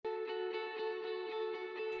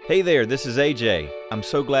Hey there, this is AJ. I'm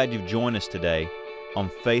so glad you've joined us today on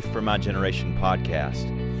Faith for My Generation podcast.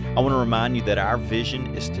 I want to remind you that our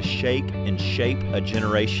vision is to shake and shape a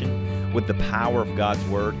generation with the power of God's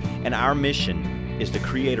Word, and our mission is to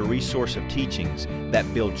create a resource of teachings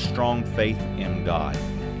that build strong faith in God.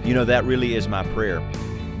 You know, that really is my prayer,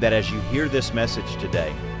 that as you hear this message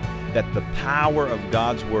today, that the power of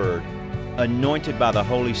God's Word, anointed by the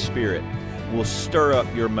Holy Spirit, will stir up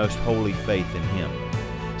your most holy faith in Him,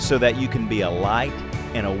 so that you can be a light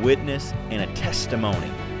and a witness and a testimony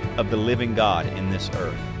of the living God in this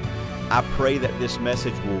earth. I pray that this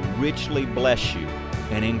message will richly bless you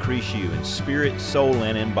and increase you in spirit, soul,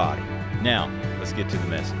 and in body. Now, let's get to the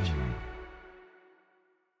message.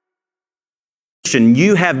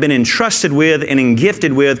 You have been entrusted with and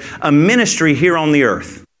gifted with a ministry here on the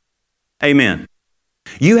earth. Amen.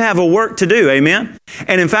 You have a work to do, amen?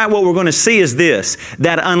 And in fact, what we're going to see is this,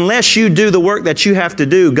 that unless you do the work that you have to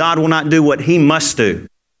do, God will not do what He must do.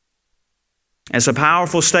 It's a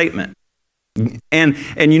powerful statement. And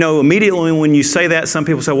you know, immediately when you say that, some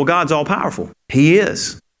people say, well, God's all powerful. He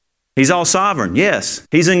is. He's all sovereign. Yes.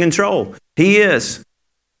 He's in control. He is.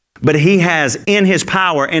 But He has, in His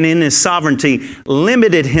power and in His sovereignty,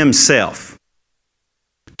 limited Himself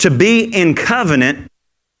to be in covenant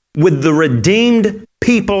with the redeemed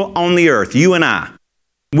people on the earth, you and I,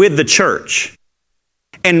 with the church.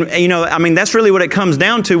 And, you know, I mean, that's really what it comes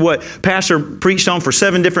down to, what Pastor preached on for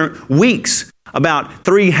 7 different weeks about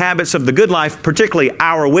 3 habits of the good life, particularly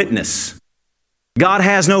our witness. God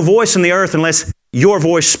has no voice in the earth unless your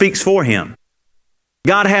voice speaks for Him.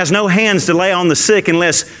 God has no hands to lay on the sick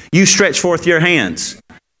unless you stretch forth your hands.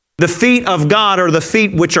 The feet of God are the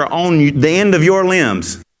feet which are on the end of your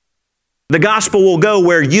limbs. The gospel will go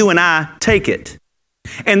where you and I take it.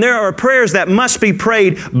 And there are prayers that must be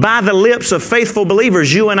prayed by the lips of faithful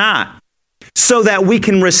believers, you and I, so that we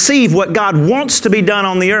can receive what God wants to be done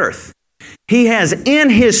on the earth. He has, in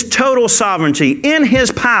His total sovereignty, in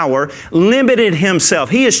His power, limited Himself.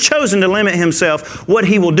 He has chosen to limit Himself what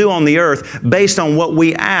He will do on the earth based on what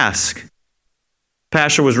we ask.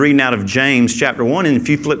 Pastor was reading out of James chapter 1, and if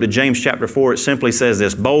you flip to James chapter 4, it simply says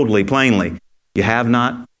this boldly, plainly, you have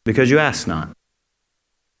not because you ask not.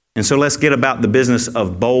 And so let's get about the business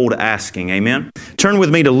of bold asking. Amen? Turn with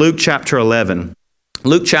me to Luke chapter 11.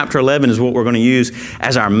 Luke chapter 11 is what we're going to use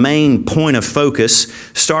as our main point of focus,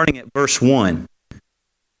 starting at verse 1.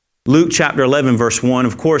 Luke chapter 11, verse 1.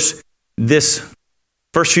 Of course, this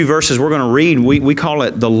first few verses we're going to read, we call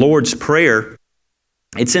it the Lord's Prayer.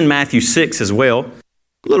 It's in Matthew 6 as well.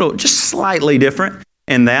 A little, just slightly different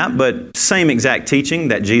in that, but same exact teaching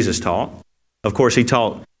that Jesus taught. Of course, He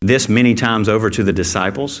taught this many times over to the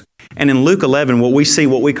disciples. And in Luke 11, what we see,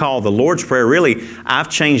 what we call the Lord's Prayer, really, I've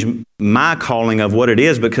changed my calling of what it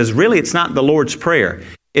is, because really it's not the Lord's Prayer.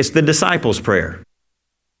 It's the disciples' prayer.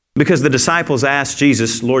 Because the disciples asked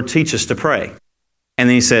Jesus, Lord, teach us to pray. And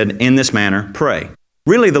then He said, in this manner, pray.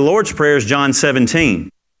 Really, the Lord's Prayer is John 17,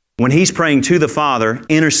 when He's praying to the Father,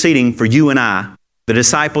 interceding for you and I, the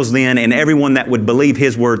disciples then, and everyone that would believe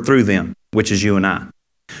His word through them, which is you and I.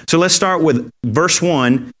 So let's start with verse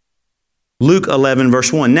 1, Luke 11,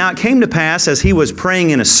 verse 1. Now it came to pass, as He was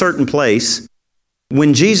praying in a certain place,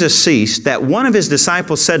 when Jesus ceased, that one of His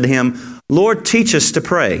disciples said to Him, Lord, teach us to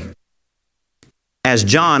pray, as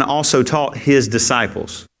John also taught his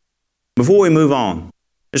disciples. Before we move on,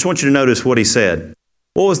 I just want you to notice what he said.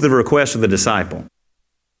 What was the request of the disciple?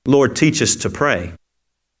 Lord, teach us to pray.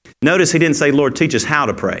 Notice he didn't say, Lord, teach us how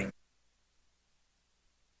to pray.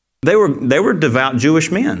 They were devout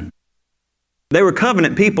Jewish men. They were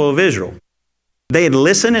covenant people of Israel. They had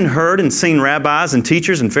listened and heard and seen rabbis and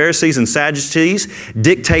teachers and Pharisees and Sadducees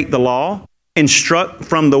dictate the law, instruct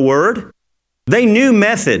from the Word. They knew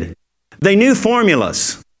method. They knew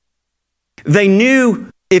formulas. They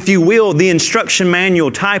knew, if you will, the instruction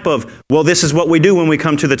manual type of, well, this is what we do when we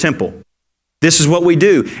come to the temple. This is what we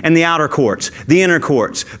do in the outer courts, the inner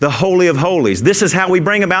courts, the Holy of Holies. This is how we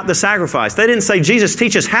bring about the sacrifice. They didn't say, Jesus,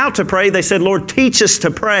 teach us how to pray. They said, Lord, teach us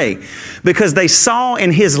to pray. Because they saw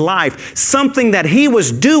in His life something that He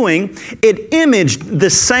was doing. It imaged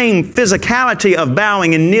the same physicality of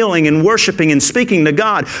bowing and kneeling and worshiping and speaking to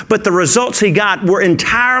God. But the results He got were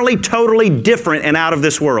entirely, totally different and out of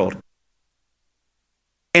this world.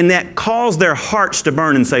 And that caused their hearts to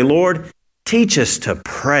burn and say, Lord, teach us to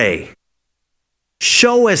pray.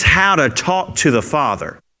 Show us how to talk to the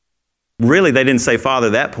Father. Really, they didn't say Father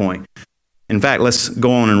at that point. In fact, let's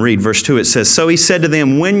go on and read verse 2. It says, So He said to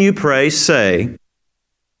them, when you pray, say,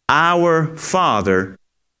 Our Father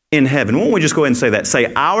in heaven. Why don't we just go ahead and say that?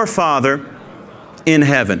 Say, Our Father in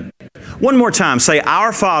heaven. One more time. Say,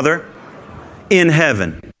 Our Father in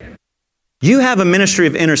heaven. You have a ministry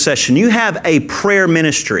of intercession. You have a prayer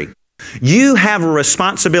ministry. You have a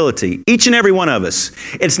responsibility, each and every one of us.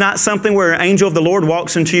 It's not something where an angel of the Lord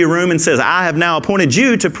walks into your room and says, I have now appointed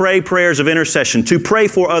you to pray prayers of intercession, to pray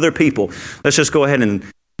for other people. Let's just go ahead and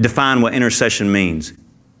define what intercession means.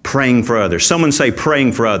 Praying for others. Someone say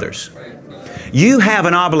praying for others. You have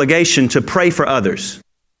an obligation to pray for others.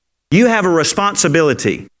 You have a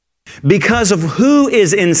responsibility. Because of who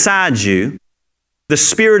is inside you, the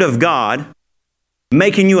Spirit of God,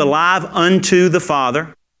 making you alive unto the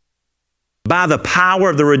Father, by the power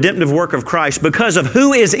of the redemptive work of Christ, because of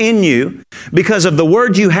who is in you, because of the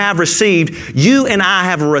word you have received, you and I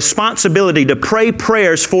have a responsibility to pray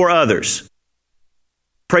prayers for others.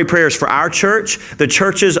 Pray prayers for our church, the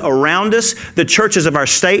churches around us, the churches of our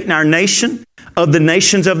state and our nation, of the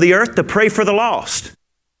nations of the earth, to pray for the lost.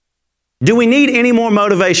 Do we need any more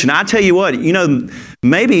motivation? I tell you what,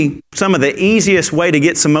 maybe some of the easiest way to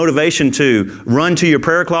get some motivation to run to your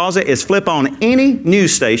prayer closet is flip on any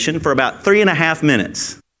news station for about 3.5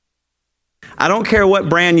 minutes. I don't care what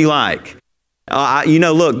brand you like.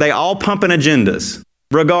 Look, they all pumping agendas,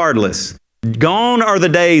 regardless. Gone are the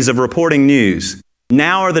days of reporting news.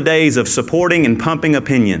 Now are the days of supporting and pumping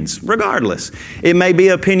opinions, regardless. It may be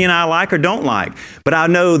an opinion I like or don't like, but I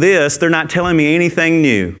know this, they're not telling me anything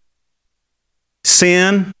new.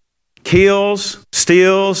 Sin kills,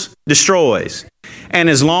 steals, destroys. And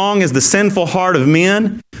as long as the sinful heart of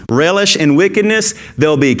men relish in wickedness,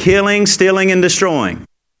 there'll be killing, stealing, and destroying.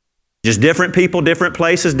 Just different people, different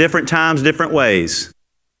places, different times, different ways.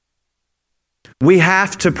 We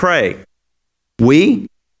have to pray.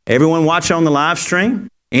 Everyone watching on the live stream,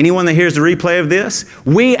 anyone that hears the replay of this,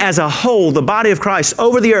 we as a whole, the body of Christ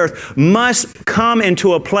over the earth, must come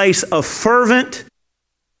into a place of fervent,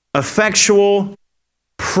 effectual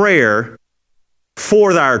prayer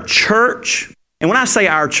for our church. And when I say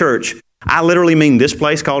our church, I literally mean this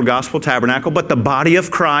place called Gospel Tabernacle, but the body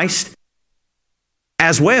of Christ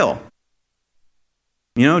as well.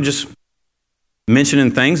 Just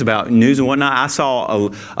mentioning things about news and whatnot. I saw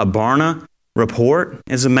a Barna report.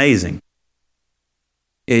 It's amazing.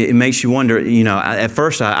 It makes you wonder, at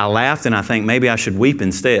first I laughed and I think maybe I should weep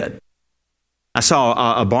instead. I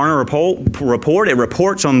saw a Barna report. It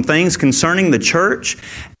reports on things concerning the church.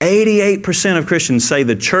 88% of Christians say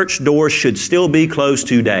the church doors should still be closed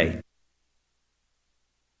today.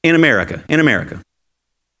 In America.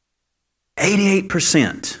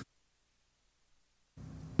 88%.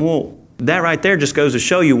 Well, that right there just goes to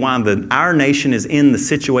show you why our nation is in the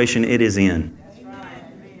situation it is in.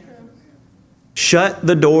 Shut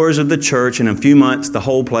the doors of the church, and in a few months, the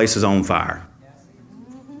whole place is on fire.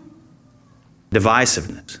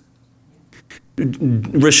 Divisiveness.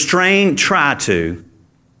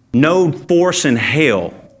 No force in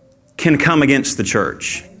hell can come against the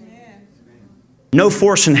church. No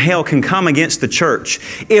force in hell can come against the church.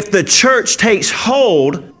 If the church takes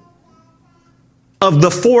hold of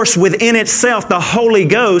the force within itself, the Holy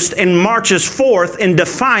Ghost, and marches forth in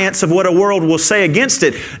defiance of what a world will say against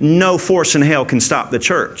it, no force in hell can stop the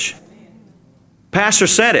church. Pastor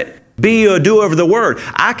said it. Be you a doer of the word.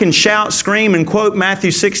 I can shout, scream, and quote Matthew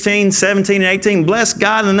 16, 17, and 18. Bless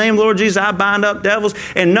God in the name of the Lord Jesus, I bind up devils,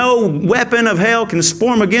 and no weapon of hell can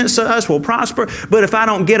form against us will prosper. But if I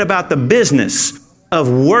don't get about the business of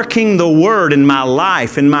working the word in my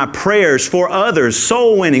life, in my prayers for others,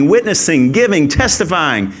 soul winning, witnessing, giving,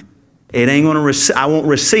 testifying, I won't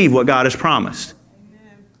receive what God has promised.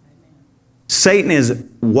 Satan is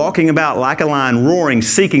walking about like a lion, roaring,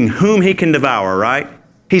 seeking whom he can devour, right?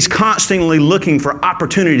 He's constantly looking for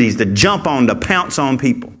opportunities to jump on, to pounce on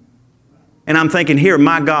people. And I'm thinking here,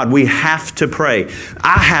 my God, we have to pray.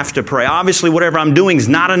 I have to pray. Obviously, whatever I'm doing is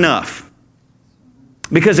not enough.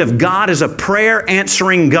 Because if God is a prayer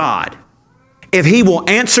answering God, if He will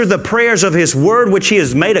answer the prayers of His Word, which He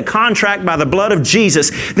has made a contract by the blood of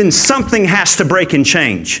Jesus, then something has to break and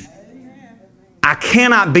change. I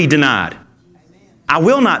cannot be denied. I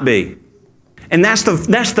will not be. And that's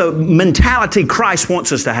the mentality Christ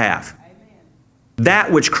wants us to have. That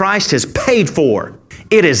which Christ has paid for,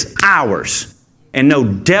 it is ours. And no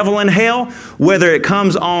devil in hell, whether it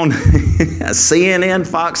comes on CNN,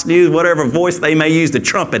 Fox News, whatever voice they may use to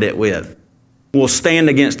trumpet it with, will stand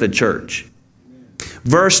against the church.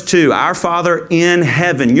 Verse 2, our Father in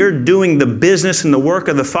heaven. You're doing the business and the work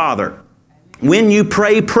of the Father. When you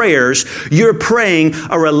pray prayers, you're praying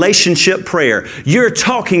a relationship prayer. You're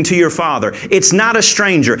talking to your Father. It's not a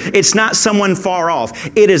stranger. It's not someone far off.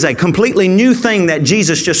 It is a completely new thing that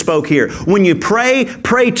Jesus just spoke here. When you pray,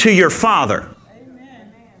 pray to your Father.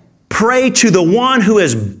 Amen. Pray to the one who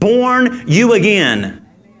has born you again.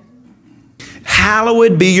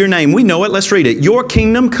 hallowed be your name. We know it. Let's read it. Your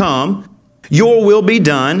kingdom come, your will be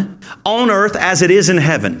done on earth as it is in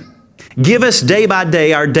heaven. Give us day by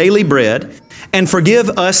day our daily bread, and forgive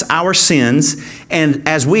us our sins, and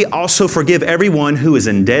as we also forgive everyone who is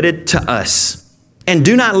indebted to us. And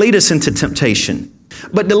do not lead us into temptation,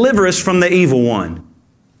 but deliver us from the evil one.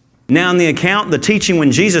 Now in the account, the teaching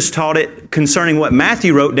when Jesus taught it concerning what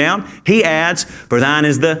Matthew wrote down, he adds, for thine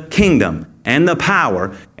is the kingdom and the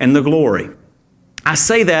power and the glory. I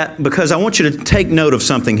say that because I want you to take note of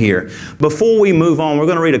something here. Before we move on, we're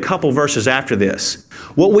going to read a couple verses after this.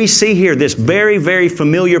 What we see here, this very, very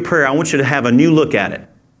familiar prayer, I want you to have a new look at it.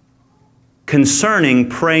 Concerning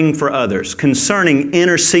praying for others, concerning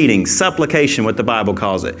interceding, supplication, what the Bible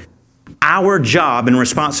calls it. Our job and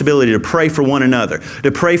responsibility to pray for one another,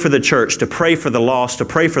 to pray for the church, to pray for the lost, to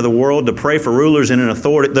pray for the world, to pray for rulers and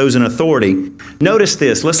those in authority. Notice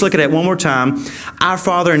this. Let's look at it one more time. Our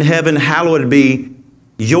Father in heaven, hallowed be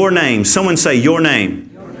your name. Someone say your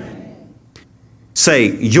name. Your name.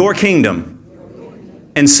 Say your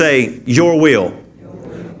kingdom. And say your will.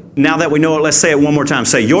 Now that we know it, let's say it one more time.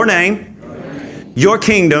 Say your name, your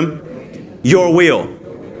kingdom, your will.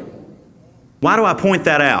 Why do I point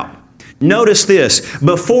that out? Notice this.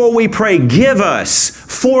 Before we pray, give us,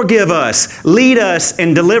 forgive us, lead us,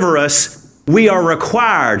 and deliver us, we are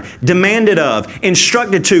required, demanded of,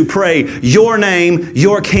 instructed to pray your name,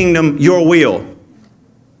 your kingdom, your will.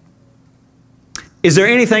 Is there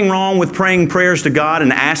anything wrong with praying prayers to God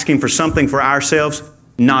and asking for something for ourselves?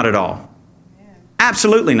 Not at all.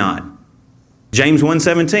 Absolutely not. James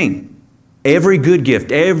 1:17. Every good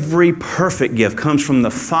gift, every perfect gift comes from the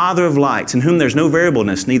Father of lights, in whom there's no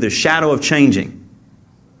variableness, neither shadow of changing.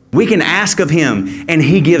 We can ask of Him, and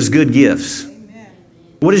He gives good gifts. Amen.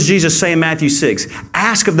 What does Jesus say in Matthew 6?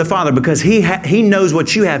 Ask of the Father, because He knows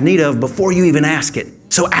what you have need of before you even ask it.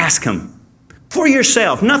 So ask Him. For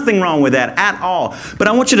yourself. Nothing wrong with that at all. But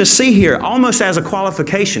I want you to see here, almost as a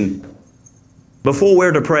qualification, before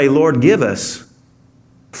we're to pray, Lord, give us,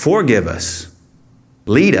 forgive us,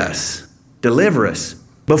 lead us, deliver us.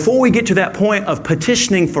 Before we get to that point of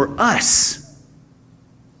petitioning for us,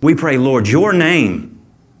 we pray, Lord, your name,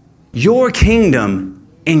 your kingdom,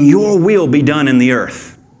 and your will be done in the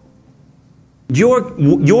earth.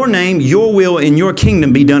 Your name, your will, and your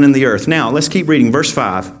kingdom be done in the earth. Now, let's keep reading. Verse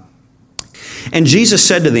 5. And Jesus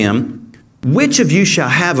said to them, which of you shall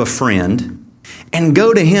have a friend, and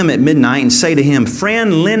go to him at midnight and say to him,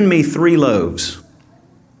 friend, lend me 3 loaves.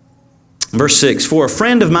 Verse 6, for a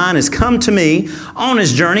friend of mine has come to me on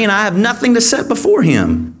his journey, and I have nothing to set before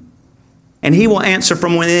him. And he will answer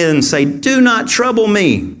from within and say, do not trouble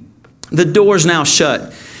me. The door is now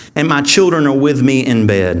shut, and my children are with me in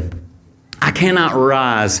bed. I cannot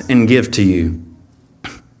rise and give to you.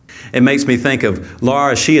 It makes me think of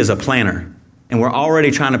Laura. She is a planner, and we're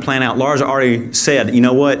already trying to plan out. Laura's already said, you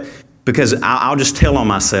know what, because I'll just tell on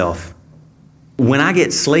myself. When I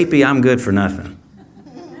get sleepy, I'm good for nothing.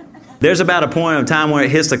 There's about a point of time where it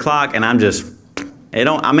hits the clock and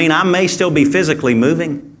I may still be physically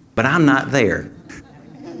moving, but I'm not there.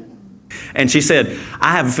 And she said,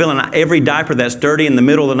 I have a feeling every diaper that's dirty in the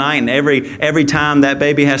middle of the night and every time that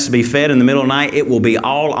baby has to be fed in the middle of the night, it will be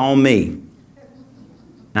all on me.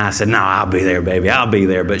 And I said, no, I'll be there, baby. I'll be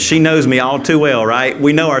there. But she knows me all too well, right?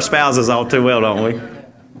 We know our spouses all too well, don't we?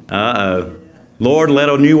 Uh-oh. Lord, let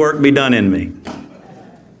a new work be done in me.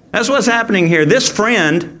 That's what's happening here. This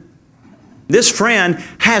friend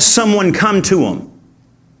has someone come to him,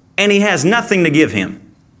 and he has nothing to give him.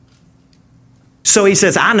 So he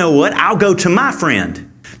says, I know what, I'll go to my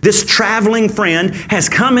friend. This traveling friend has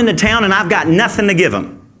come into town, and I've got nothing to give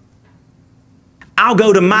him. I'll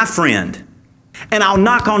go to my friend, and I'll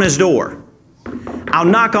knock on his door. I'll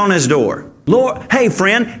knock on his door. Lord, hey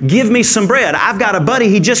friend, give me some bread. I've got a buddy,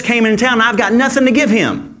 he just came into town, and I've got nothing to give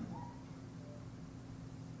him.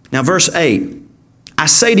 Now verse 8. I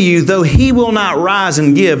say to you, though he will not rise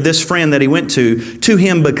and give this friend that he went to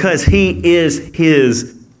him because he is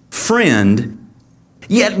his friend,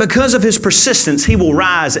 yet because of his persistence, he will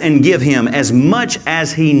rise and give him as much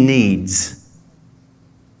as he needs.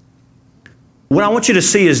 What I want you to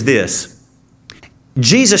see is this.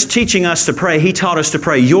 Jesus teaching us to pray, He taught us to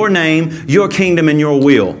pray your name, your kingdom, and your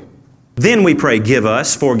will. Then we pray, give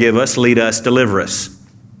us, forgive us, lead us, deliver us.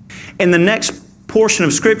 In the next portion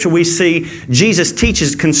of Scripture, we see Jesus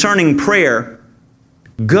teaches concerning prayer,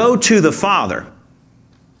 go to the Father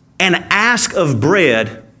and ask of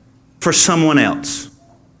bread for someone else.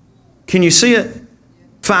 Can you see it?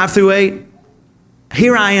 5 through 8.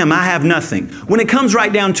 Here I am, I have nothing. When it comes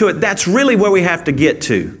right down to it, that's really where we have to get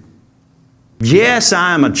to. Yes,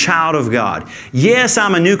 I am a child of God. Yes,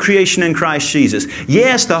 I'm a new creation in Christ Jesus.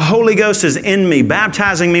 Yes, the Holy Ghost is in me,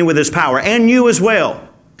 baptizing me with His power, and you as well.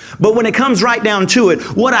 But when it comes right down to it,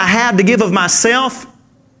 what I have to give of myself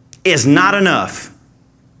is not enough.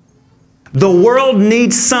 The world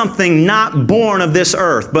needs something not born of this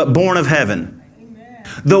earth, but born of heaven. Amen.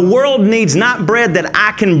 The world needs not bread that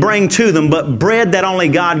I can bring to them, but bread that only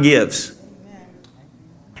God gives.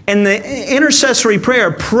 And the intercessory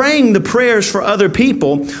prayer, praying the prayers for other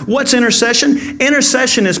people, what's intercession?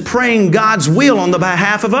 Intercession is praying God's will on the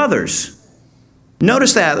behalf of others.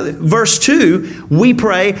 Notice that, verse 2, we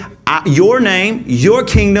pray, your name, your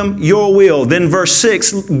kingdom, your will. Then verse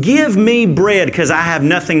 6, give me bread because I have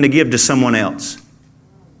nothing to give to someone else.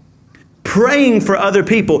 Praying for other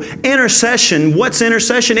people. Intercession, what's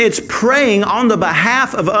intercession? It's praying on the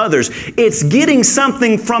behalf of others. It's getting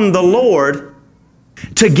something from the Lord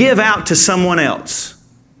to give out to someone else.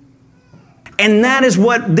 And that is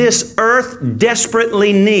what this earth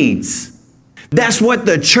desperately needs. That's what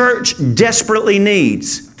the church desperately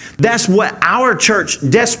needs. That's what our church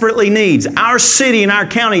desperately needs. Our city and our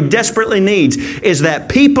county desperately needs is that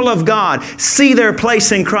people of God see their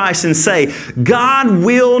place in Christ and say, God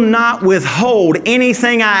will not withhold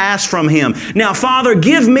anything I ask from Him. Now, Father,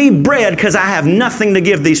 give me bread because I have nothing to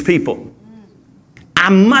give these people. I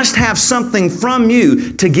must have something from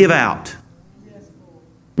you to give out.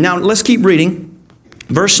 Now, let's keep reading.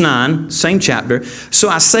 Verse 9, same chapter. So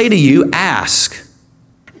I say to you, ask,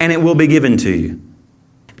 and it will be given to you.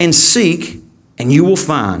 And seek, and you will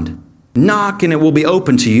find. Knock, and it will be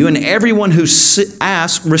open to you. And everyone who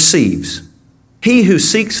asks receives. He who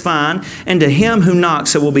seeks finds, and to him who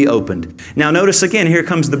knocks it will be opened. Now notice again, here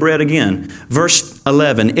comes the bread again. Verse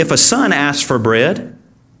 11, if a son asks for bread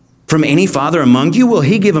from any father among you, will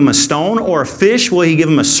he give him a stone? Or a fish, will he give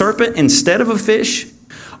him a serpent instead of a fish?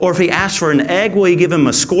 Or if he asks for an egg, will he give him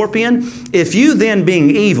a scorpion? If you then being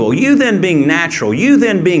evil, you then being natural, you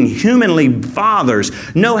then being humanly fathers,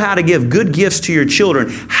 know how to give good gifts to your children,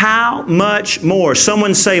 how much more?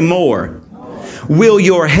 Someone say more. Will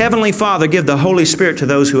your heavenly Father give the Holy Spirit to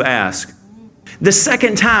those who ask? The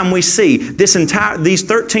second time we see these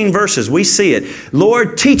 13 verses, we see it.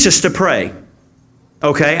 Lord, teach us to pray.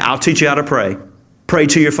 Okay, I'll teach you how to pray. Pray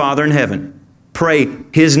to your Father in heaven. Pray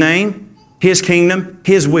His name, His kingdom,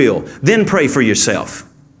 His will. Then pray for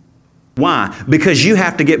yourself. Why? Because you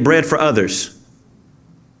have to get bread for others.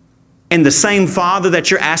 And the same Father that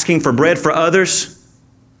you're asking for bread for others,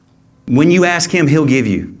 when you ask Him, He'll give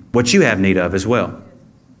you what you have need of as well.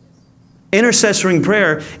 Intercessory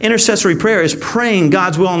prayer is praying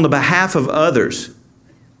God's will on the behalf of others.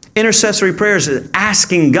 Intercessory prayer is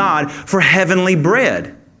asking God for heavenly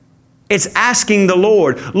bread. It's asking the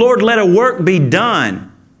Lord, Lord, let a work be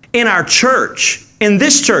done in our church, in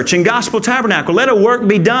this church, in Gospel Tabernacle. Let a work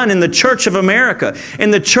be done in the church of America,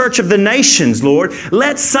 in the church of the nations, Lord.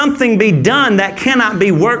 Let something be done that cannot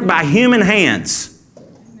be worked by human hands.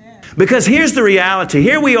 Because here's the reality.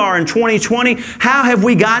 Here we are in 2020. How have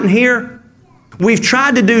we gotten here? We've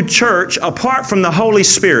tried to do church apart from the Holy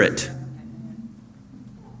Spirit.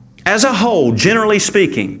 As a whole, generally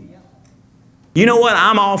speaking. You know what?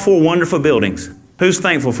 I'm all for wonderful buildings. Who's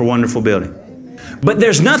thankful for wonderful buildings? But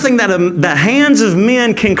there's nothing that the hands of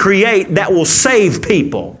men can create that will save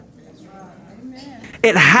people.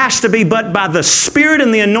 It has to be but by the Spirit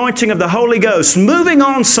and the anointing of the Holy Ghost moving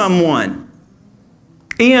on someone.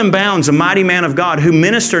 E.M. Bounds, a mighty man of God who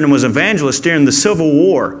ministered and was evangelist during the Civil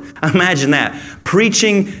War. Imagine that.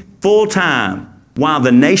 Preaching full time while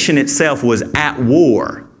the nation itself was at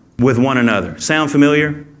war with one another. Sound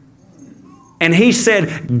familiar? And he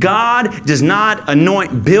said, God does not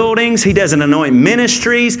anoint buildings. He doesn't anoint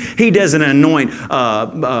ministries. He doesn't anoint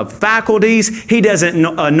faculties. He doesn't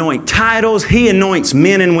anoint titles. He anoints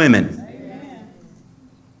men and women. Amen.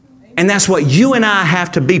 And that's what you and I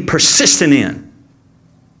have to be persistent in.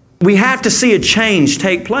 We have to see a change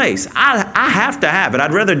take place. I have to have it.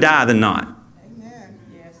 I'd rather die than not. Amen.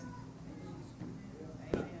 Yes.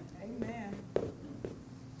 Amen.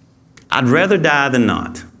 I'd rather die than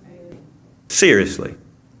not. Seriously.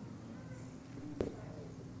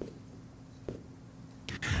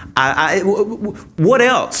 What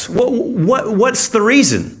else? What's the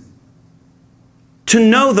reason? To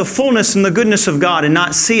know the fullness and the goodness of God and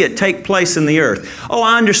not see it take place in the earth. Oh,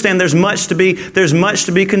 I understand there's much to be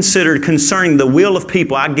considered concerning the will of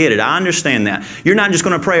people. I get it. I understand that. You're not just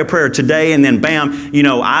going to pray a prayer today and then bam,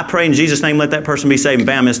 I pray in Jesus' name, let that person be saved and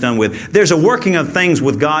bam, it's done with. There's a working of things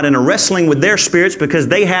with God and a wrestling with their spirits because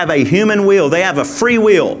they have a human will. They have a free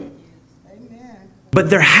will. Amen. But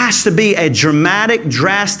there has to be a dramatic,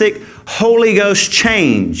 drastic Holy Ghost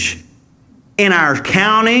change in our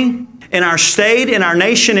county, in our state, in our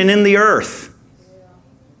nation, and in the earth.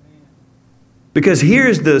 Because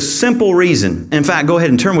here's the simple reason. In fact, go ahead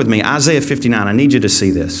and turn with me. Isaiah 59. I need you to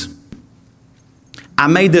see this. I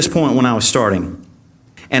made this point when I was starting.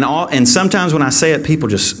 And sometimes when I say it, people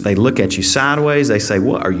they look at you sideways. They say,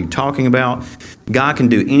 what are you talking about? God can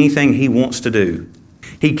do anything He wants to do.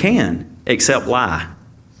 He can, except lie.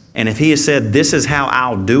 And if He has said, this is how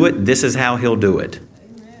I'll do it, this is how He'll do it.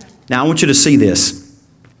 Amen. Now I want you to see this.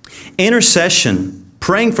 Intercession,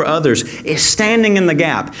 praying for others, is standing in the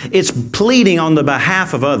gap. It's pleading on the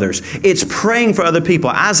behalf of others. It's praying for other people.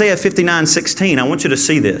 Isaiah 59:16, I want you to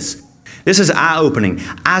see this. This is eye-opening.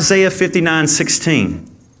 Isaiah 59:16.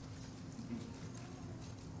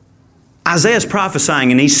 Isaiah is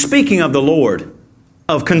prophesying, and he's speaking of the Lord,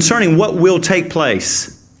 of concerning what will take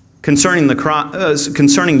place, concerning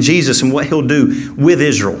Jesus and what He'll do with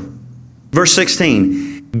Israel. Verse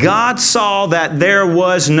 16, God saw that there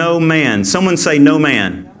was no man. Someone say, no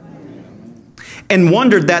man. And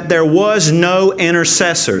wondered that there was no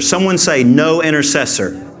intercessor. Someone say, no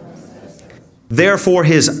intercessor. Therefore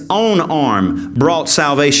His own arm brought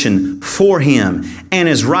salvation for Him, and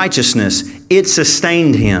His righteousness, it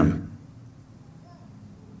sustained Him.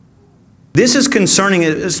 This is concerning,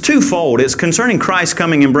 it's twofold. It's concerning Christ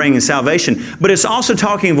coming and bringing salvation, but it's also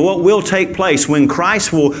talking of what will take place when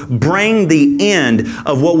Christ will bring the end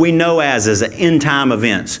of what we know as end time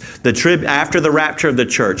events. After the rapture of the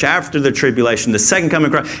church, after the tribulation, the second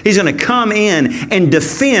coming of Christ, He's going to come in and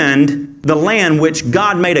defend the land which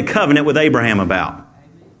God made a covenant with Abraham about.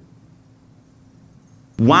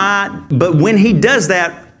 Why? But when He does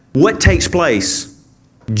that, what takes place?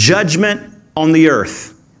 Judgment on the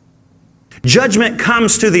earth. Judgment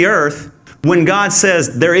comes to the earth when God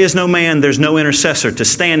says, there is no man, there's no intercessor to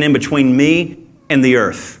stand in between me and the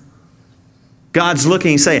earth. God's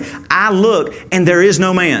looking and saying, I look and there is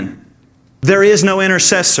no man. There is no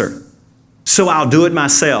intercessor. So I'll do it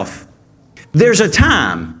myself. There's a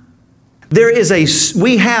time.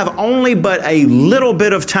 We have only but a little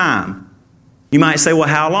bit of time. You might say, well,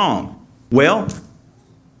 how long? Well,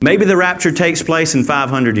 maybe the rapture takes place in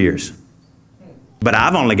 500 years. But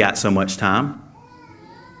I've only got so much time.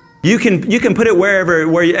 You can put it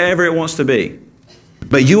wherever it wants to be.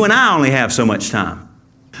 But you and I only have so much time.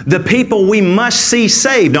 The people we must see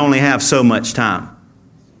saved only have so much time.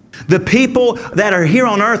 The people that are here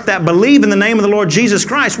on earth that believe in the name of the Lord Jesus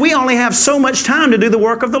Christ, we only have so much time to do the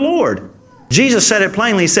work of the Lord. Jesus said it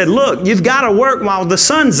plainly. He said, look, you've got to work while the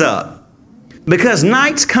sun's up, because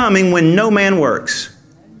night's coming when no man works.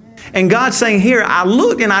 And God's saying here, I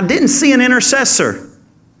looked and I didn't see an intercessor.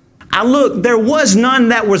 I looked, there was none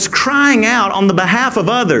that was crying out on the behalf of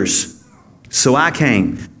others. So I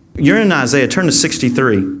came. You're in Isaiah. Turn to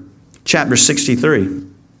 63, chapter 63.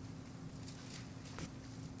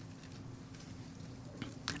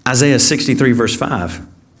 Isaiah 63, verse 5.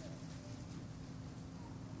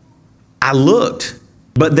 I looked,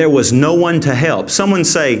 but there was no one to help. Someone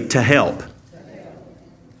say, to help.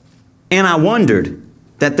 And I wondered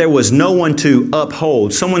that there was no one to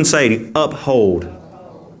uphold. Someone say, uphold.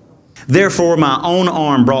 Therefore my own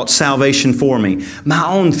arm brought salvation for me. My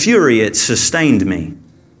own fury, it sustained me.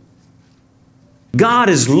 God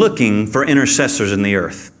is looking for intercessors in the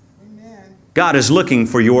earth. God is looking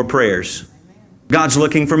for your prayers. God's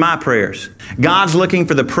looking for my prayers. God's looking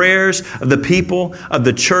for the prayers of the people of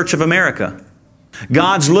the Church of America.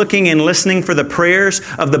 God's looking and listening for the prayers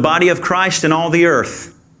of the body of Christ in all the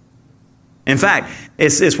earth. In fact,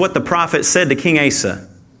 it's what the prophet said to King Asa.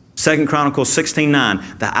 2 Chronicles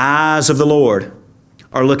 16:9. The eyes of the Lord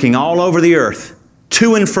are looking all over the earth,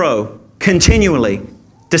 to and fro, continually,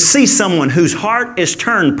 to see someone whose heart is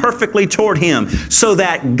turned perfectly toward Him, so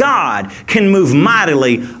that God can move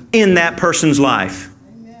mightily in that person's life.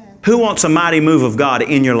 Amen. Who wants a mighty move of God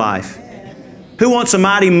in your life? Amen. Who wants a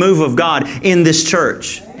mighty move of God in this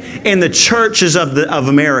church? Amen. In the churches of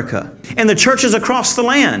America? In the churches across the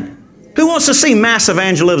land? Who wants to see mass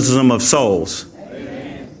evangelism of souls?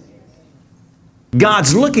 Amen.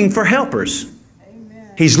 God's looking for helpers.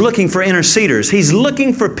 Amen. He's looking for interceders. He's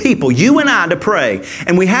looking for people, you and I, to pray.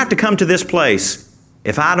 And we have to come to this place.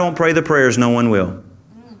 If I don't pray the prayers, no one will.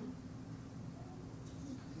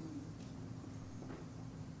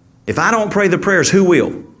 If I don't pray the prayers, who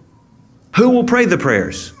will? Who will pray the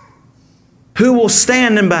prayers? Who will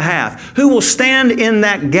stand in behalf? Who will stand in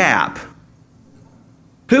that gap?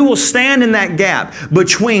 Who will stand in that gap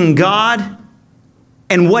between God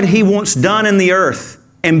and what He wants done in the earth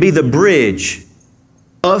and be the bridge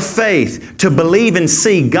of faith to believe and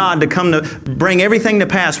see God to come to bring everything to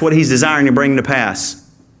pass what He's desiring to bring to pass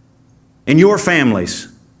in your families,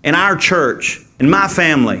 in our church, in my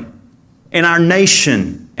family, in our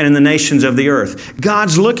nation, and in the nations of the earth.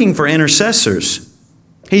 God's looking for intercessors.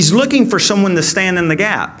 He's looking for someone to stand in the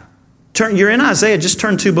gap. You're in Isaiah, just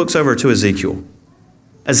turn 2 books over to Ezekiel.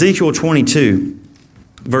 Ezekiel 22,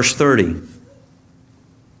 verse 30.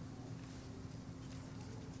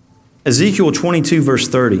 Ezekiel 22, verse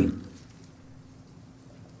 30.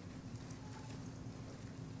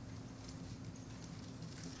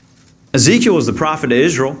 Ezekiel was the prophet of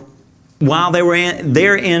Israel. While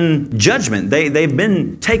they're in judgment, they've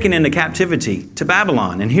been taken into captivity to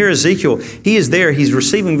Babylon. And here Ezekiel, he is there. He's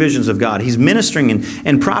receiving visions of God. He's ministering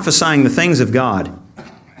and prophesying the things of God.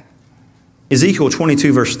 Ezekiel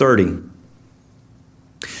 22, verse 30.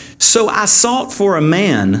 So I sought for a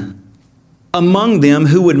man among them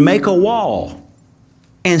who would make a wall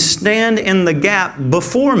and stand in the gap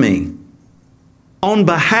before me on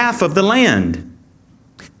behalf of the land,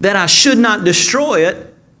 that I should not destroy it,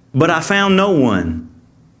 but I found no one.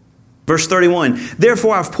 Verse 31,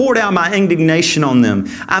 therefore I've poured out my indignation on them.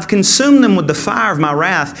 I've consumed them with the fire of my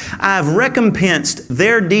wrath. I have recompensed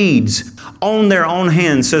their deeds on their own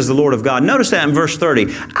hands, says the Lord of God. Notice that in verse 30.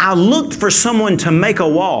 I looked for someone to make a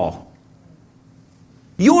wall.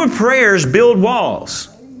 Your prayers build walls.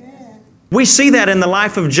 We see that in the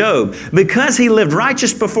life of Job, because he lived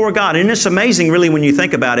righteous before God. And it's amazing really when you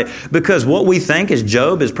think about it, because what we think is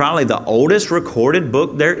Job is probably the oldest recorded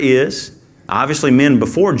book there is. Obviously men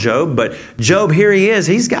before Job, but Job, here he is.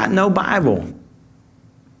 He's got no Bible.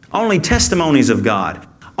 Only testimonies of God.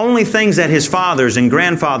 Only things that his fathers and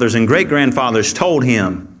grandfathers and great-grandfathers told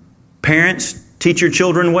him. Parents, teach your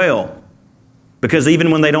children well. Because even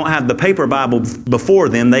when they don't have the paper Bible before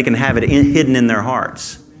them, they can have it hidden in their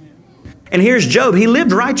hearts. And here's Job. He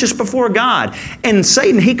lived righteous before God. And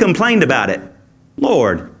Satan, he complained about it.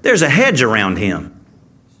 Lord, there's a hedge around him.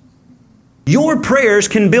 Your prayers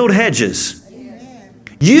can build hedges.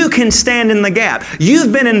 You can stand in the gap.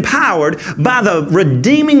 You've been empowered by the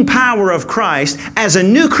redeeming power of Christ as a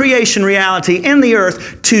new creation reality in the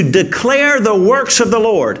earth to declare the works of the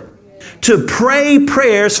Lord. To pray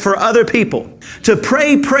prayers for other people, to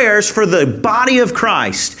pray prayers for the body of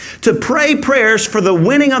Christ, to pray prayers for the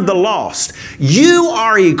winning of the lost. You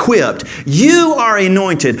are equipped. You are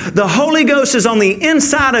anointed. The Holy Ghost is on the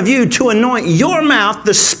inside of you to anoint your mouth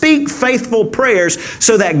to speak faithful prayers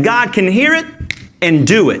so that God can hear it and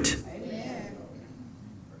do it. Amen.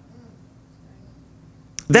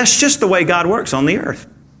 That's just the way God works on the earth.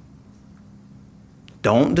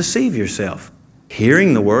 Don't deceive yourself.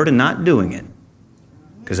 Hearing the word and not doing it.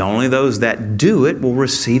 Because only those that do it will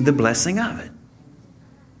receive the blessing of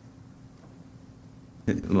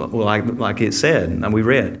it. Well, like it said, and we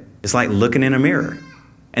read, it's like looking in a mirror.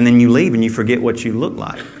 And then you leave and you forget what you look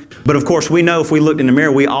like. But of course, we know if we looked in the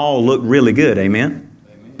mirror, we all look really good. Amen?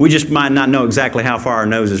 We just might not know exactly how far our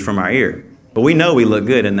nose is from our ear. But we know we look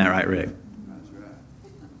good, isn't that right, Rick?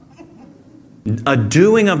 A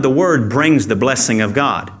doing of the word brings the blessing of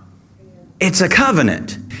God. It's a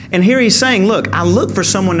covenant. And here he's saying, look, I look for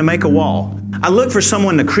someone to make a wall. I look for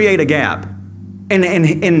someone to create a gap.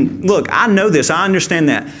 And look, I know this. I understand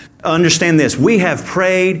that. Understand this. We have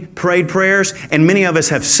prayed prayers, and many of us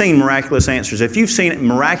have seen miraculous answers. If you've seen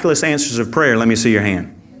miraculous answers of prayer, let me see your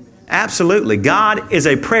hand. Absolutely. God is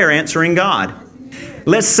a prayer answering God.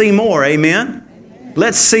 Let's see more. Amen?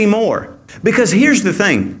 Let's see more. Because here's the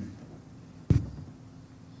thing.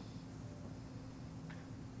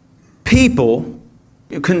 People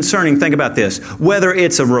concerning, think about this, whether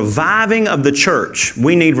it's a reviving of the church,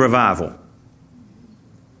 we need revival.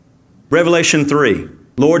 Revelation 3,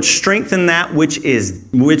 Lord, strengthen that which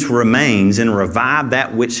remains and revive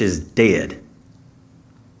that which is dead.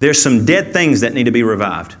 There's some dead things that need to be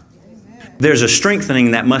revived. There's a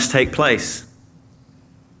strengthening that must take place.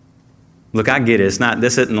 Look, I get it.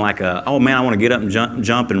 This isn't like oh man, I want to get up and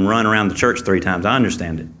jump and run around the church 3 times. I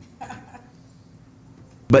understand it.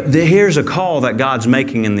 But here's a call that God's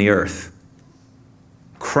making in the earth.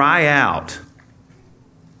 Cry out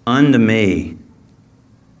unto me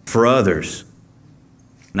for others,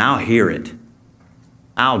 and I'll hear it.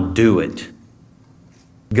 I'll do it.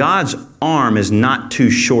 God's arm is not too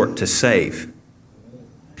short to save.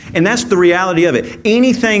 And that's the reality of it.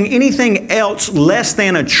 Anything else less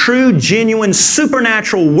than a true, genuine,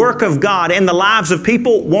 supernatural work of God in the lives of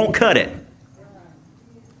people won't cut it.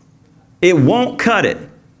 It won't cut it.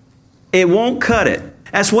 It won't cut it.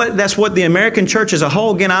 That's what the American church as a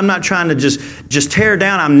whole, again, I'm not trying to just tear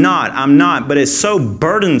down. I'm not. But it's so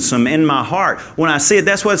burdensome in my heart when I see it.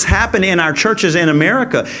 That's what's happened in our churches in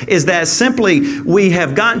America, is that simply we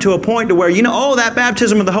have gotten to a point to where, that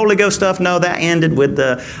baptism of the Holy Ghost stuff, no, that ended with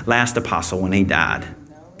the last apostle when he died.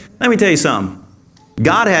 Let me tell you something.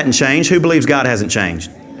 God hadn't changed. Who believes God hasn't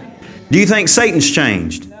changed? Do you think Satan's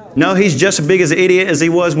changed? No, he's just as big as an idiot as he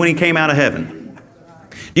was when he came out of heaven.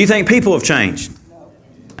 Do you think people have changed?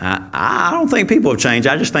 I don't think people have changed.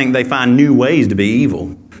 I just think they find new ways to be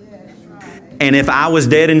evil. And if I was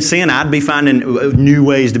dead in sin, I'd be finding new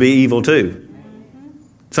ways to be evil too.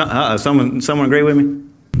 Someone agree with me?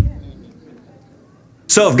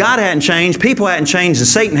 So if God hadn't changed, people hadn't changed, and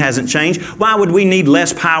Satan hasn't changed, why would we need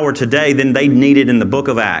less power today than they needed in the book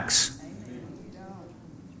of Acts?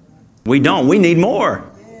 We don't. We need more.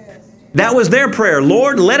 That was their prayer.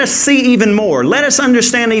 Lord, let us see even more. Let us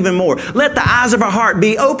understand even more. Let the eyes of our heart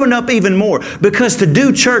be opened up even more. Because to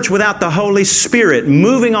do church without the Holy Spirit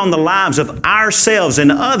moving on the lives of ourselves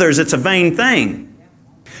and others, it's a vain thing.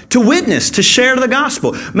 To witness, to share the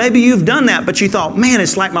gospel. Maybe you've done that, but you thought, man,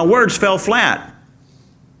 it's like my words fell flat.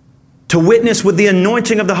 To witness with the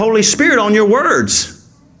anointing of the Holy Spirit on your words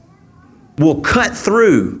will cut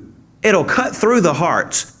through. It'll cut through the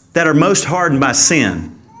hearts that are most hardened by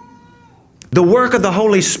sin. The work of the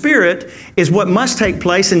Holy Spirit is what must take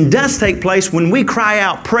place and does take place when we cry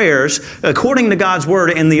out prayers according to God's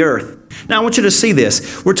Word in the earth. Now I want you to see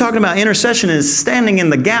this. We're talking about intercession is standing in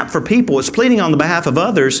the gap for people. It's pleading on the behalf of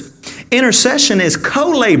others. Intercession is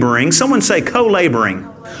co-laboring. Someone say co-laboring.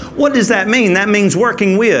 What does that mean? That means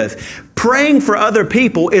working with. Praying for other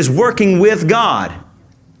people is working with God.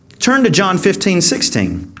 Turn to John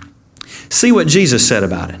 15:16. See what Jesus said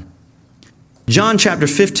about it. John chapter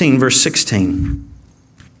 15, verse 16.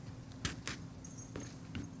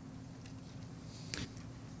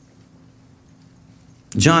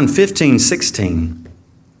 John 15:16.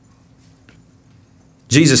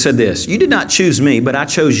 Jesus said this, "You did not choose me, but I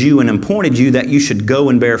chose you and appointed you that you should go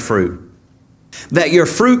and bear fruit, that your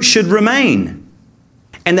fruit should remain,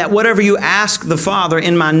 and that whatever you ask the Father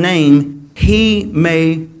in my name, He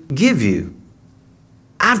may give you."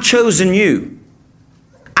 I've chosen you.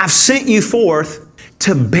 I've sent you forth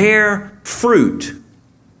to bear fruit,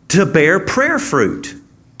 to bear prayer fruit,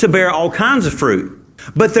 to bear all kinds of fruit.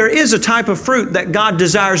 But there is a type of fruit that God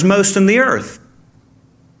desires most in the earth.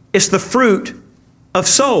 It's the fruit of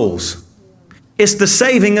souls. It's the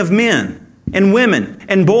saving of men and women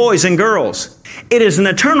and boys and girls. It is an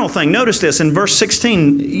eternal thing. Notice this in verse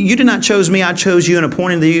 16. You did not choose me, I chose you and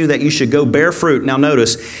appointed you that you should go bear fruit. Now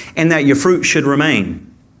notice, and that your fruit should remain.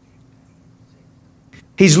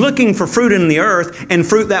 He's looking for fruit in the earth and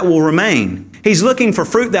fruit that will remain. He's looking for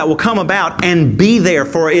fruit that will come about and be there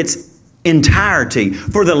for its entirety,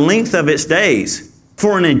 for the length of its days,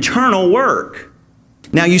 for an eternal work.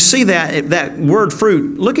 Now you see that word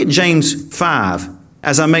fruit. Look at James 5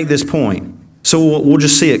 as I make this point. So we'll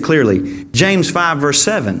just see it clearly. James 5 verse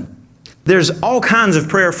 7. There's all kinds of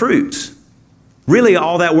prayer fruits. Really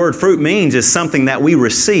all that word fruit means is something that we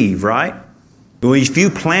receive, right? If you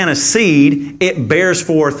plant a seed, it bears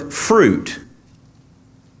forth fruit.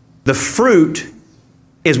 The fruit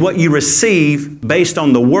is what you receive based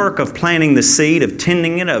on the work of planting the seed, of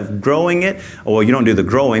tending it, of growing it. Well, you don't do the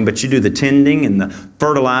growing, but you do the tending and the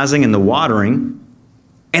fertilizing and the watering.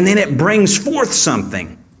 And then it brings forth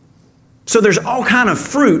something. So there's all kind of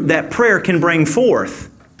fruit that prayer can bring forth.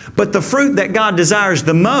 But the fruit that God desires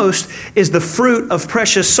the most is the fruit of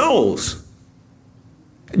precious souls.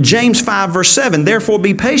 James 5 verse 7, "Therefore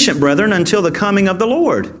be patient, brethren, until the coming of the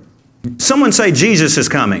Lord." Someone say, Jesus is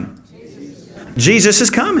coming. Jesus is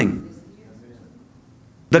coming.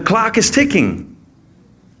 The clock is ticking.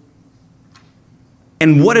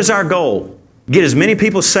 And what is our goal? Get as many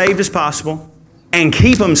people saved as possible and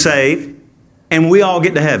keep them saved, and we all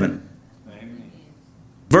get to heaven.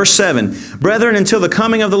 Verse 7, "Brethren, until the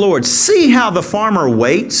coming of the Lord, see how the farmer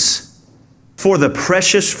waits for the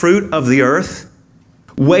precious fruit of the earth,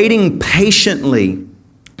 waiting patiently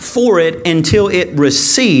for it until it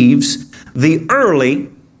receives the early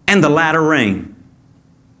and the latter rain."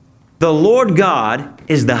 The Lord God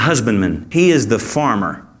is the husbandman. He is the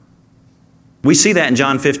farmer. We see that in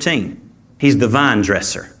John 15. He's the vine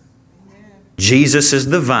dresser. Jesus is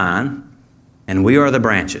the vine, and we are the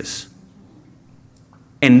branches.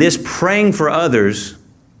 And this praying for others,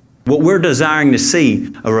 what we're desiring to see,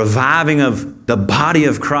 a reviving of the body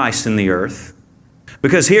of Christ in the earth.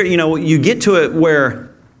 Because here, you get to it where,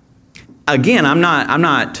 again, I'm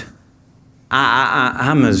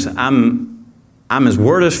as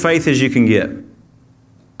word of faith as you can get.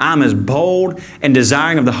 I'm as bold and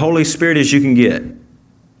desiring of the Holy Spirit as you can get.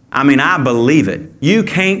 I mean, I believe it. You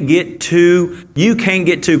can't get too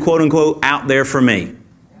quote unquote out there for me.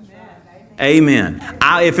 Amen.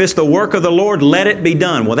 If it's the work of the Lord, let it be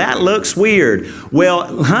done. Well, that looks weird.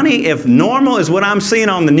 Well, honey, if normal is what I'm seeing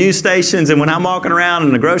on the news stations and when I'm walking around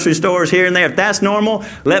in the grocery stores here and there, if that's normal,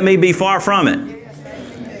 let me be far from it.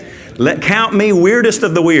 Count me weirdest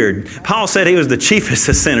of the weird. Paul said he was the chiefest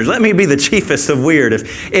of sinners. Let me be the chiefest of weird.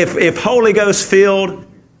 If Holy Ghost filled,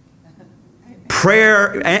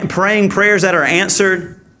 praying prayers that are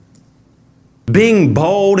answered, being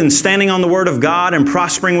bold and standing on the Word of God and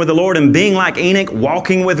prospering with the Lord and being like Enoch,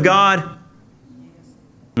 walking with God.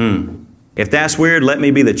 If that's weird, let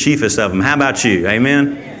me be the chiefest of them. How about you?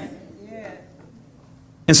 Amen?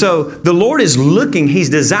 And so the Lord is looking, He's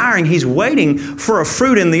desiring, He's waiting for a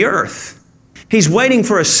fruit in the earth. He's waiting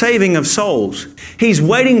for a saving of souls. He's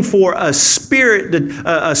waiting for a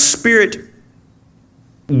spirit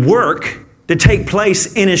work to take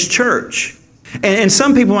place in His church. And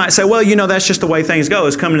some people might say, well, you know, that's just the way things go.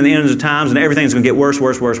 It's coming to the ends of times and everything's going to get worse,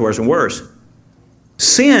 worse, worse, worse, and worse.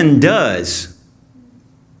 Sin does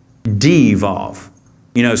de-evolve.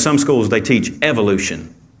 You know, some schools, they teach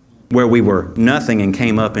evolution, where we were nothing and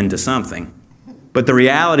came up into something. But the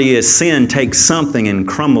reality is sin takes something and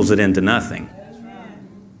crumbles it into nothing.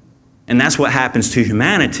 And that's what happens to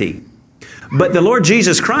humanity. But the Lord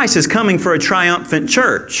Jesus Christ is coming for a triumphant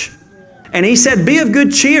church. And He said, be of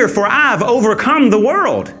good cheer, for I've overcome the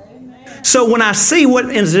world. So when I see what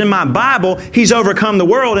is in my Bible, He's overcome the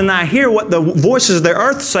world, and I hear what the voices of the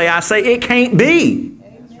earth say, I say, it can't be.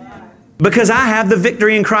 Because I have the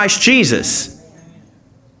victory in Christ Jesus.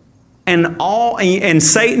 And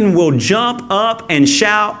Satan will jump up and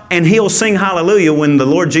shout, and he'll sing hallelujah when the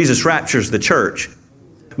Lord Jesus raptures the church.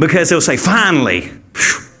 Because he'll say, finally,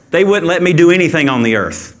 they wouldn't let me do anything on the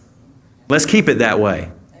earth. Let's keep it that way.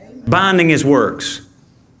 Binding His works,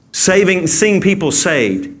 seeing people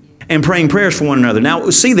saved, and praying prayers for one another. Now,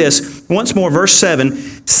 see this once more, verse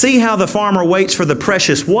 7. See how the farmer waits for the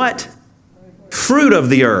precious what? Fruit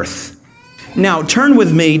of the earth. Now, turn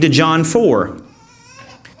with me to John 4.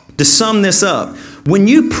 To sum this up, when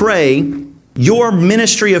you pray your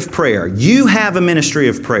ministry of prayer, you have a ministry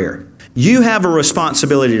of prayer. You have a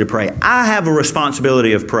responsibility to pray. I have a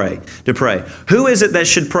responsibility to pray. Who is it that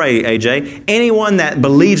should pray, AJ? Anyone that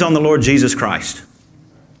believes on the Lord Jesus Christ.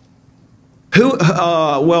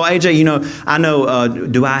 Well, AJ, you know, I know,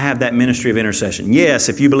 do I have that ministry of intercession? Yes,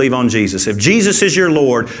 if you believe on Jesus. If Jesus is your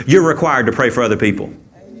Lord, you're required to pray for other people.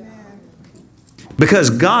 Because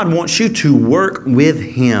God wants you to work with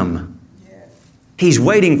Him. He's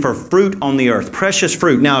waiting for fruit on the earth, precious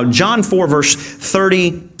fruit. Now, John 4, verse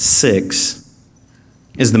 36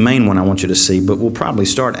 is the main one I want you to see, but we'll probably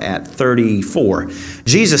start at 34.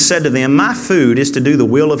 Jesus said to them, my food is to do the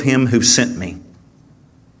will of Him who sent me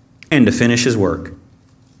and to finish His work.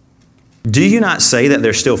 Do you not say that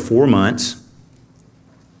there's still 4 months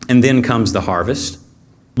and then comes the harvest?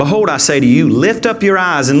 Behold, I say to you, lift up your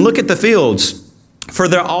eyes and look at the fields, for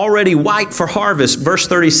they're already white for harvest. Verse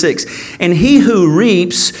 36, and he who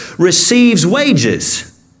reaps receives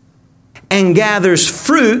wages and gathers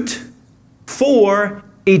fruit for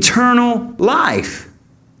eternal life,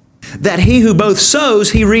 that he who both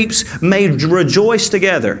sows, he reaps, may rejoice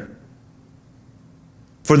together.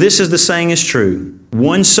 For this is the saying is true,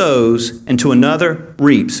 one sows and to another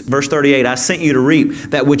reaps. Verse 38, I sent you to reap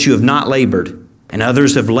that which you have not labored, and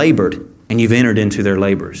others have labored, and you've entered into their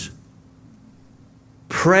labors.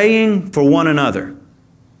 Praying for one another,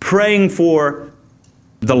 praying for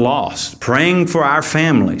the lost, praying for our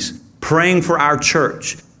families, praying for our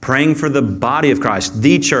church, praying for the body of Christ,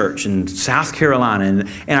 the church in South Carolina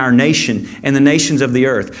and our nation and the nations of the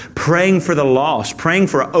earth, praying for the lost, praying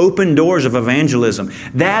for open doors of evangelism.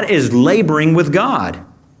 That is laboring with God.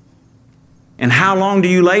 And how long do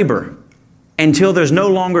you labor? Until there's no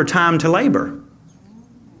longer time to labor.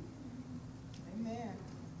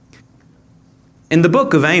 In the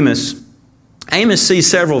book of Amos, Amos sees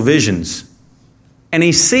several visions. And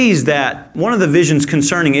he sees that one of the visions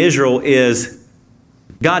concerning Israel is,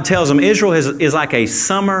 God tells him Israel is like a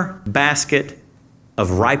summer basket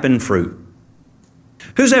of ripened fruit.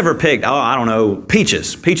 Who's ever picked, I don't know,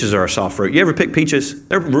 peaches? Peaches are a soft fruit. You ever pick peaches?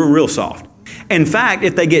 They're real soft. In fact,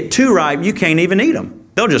 if they get too ripe, you can't even eat them.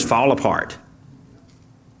 They'll just fall apart.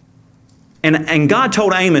 And God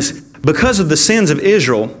told Amos, because of the sins of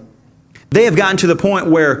Israel, they have gotten to the point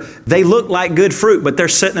where they look like good fruit, but they're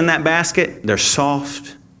sitting in that basket. They're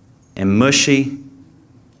soft and mushy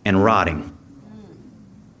and rotting.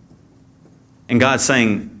 And God's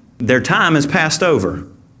saying, their time has passed over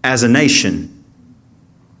as a nation.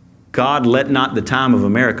 God, let not the time of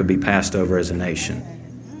America be passed over as a nation.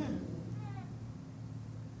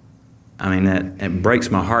 I mean, it breaks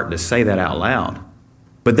my heart to say that out loud.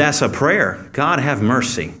 But that's a prayer. God, have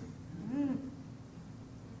mercy.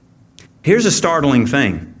 Here's a startling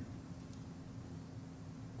thing.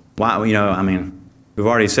 Wow, we've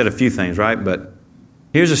already said a few things, right? But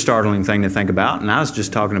here's a startling thing to think about. And I was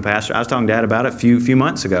just talking to Pastor. I was talking to Dad about it a few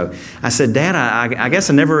months ago. I said, Dad, I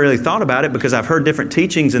guess I never really thought about it because I've heard different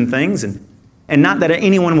teachings and things. And not that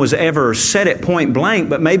anyone was ever said it point blank,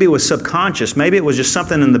 but maybe it was subconscious. Maybe it was just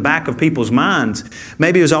something in the back of people's minds.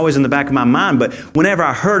 Maybe it was always in the back of my mind. But whenever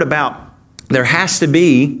I heard about there has to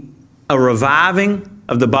be a reviving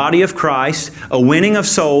of the body of Christ, a winning of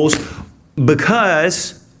souls,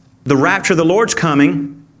 because the rapture of the Lord's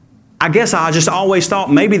coming, I guess I just always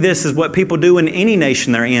thought maybe this is what people do in any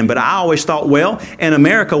nation they're in. But I always thought, well, in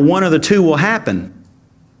America, one of the two will happen.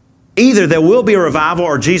 Either there will be a revival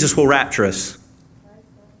or Jesus will rapture us.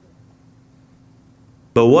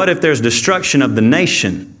 But what if there's destruction of the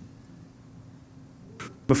nation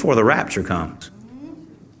before the rapture comes?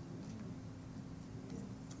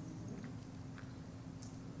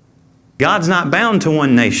 God's not bound to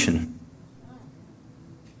one nation.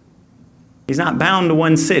 He's not bound to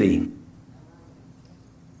one city.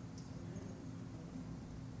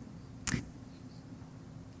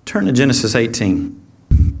 Turn to Genesis 18.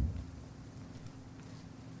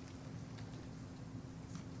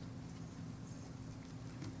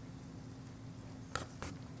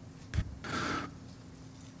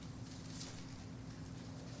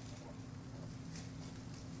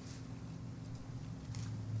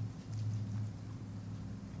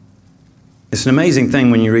 It's an amazing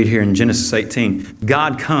thing when you read here in Genesis 18.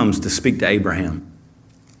 God comes to speak to Abraham.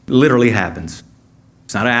 It literally happens.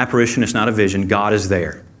 It's not an apparition. It's not a vision. God is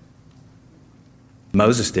there.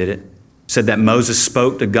 Moses did it. Said that Moses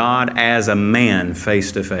spoke to God as a man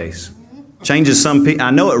face to face. Changes some people.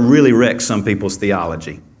 I know it really wrecks some people's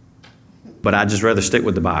theology. But I'd just rather stick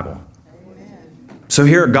with the Bible. So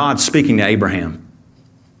here God's speaking to Abraham.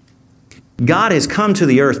 God has come to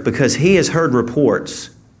the earth because He has heard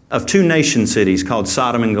reports of two nation cities called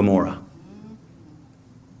Sodom and Gomorrah.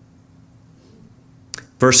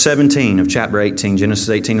 Verse 17 of chapter 18, Genesis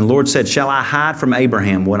 18, the Lord said, shall I hide from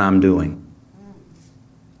Abraham what I'm doing?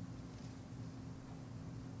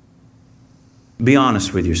 Be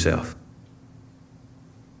honest with yourself.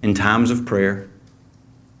 In times of prayer,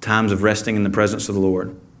 times of resting in the presence of the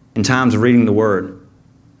Lord, in times of reading the Word,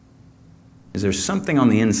 is there something on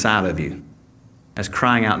the inside of you that's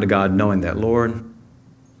crying out to God, knowing that, Lord,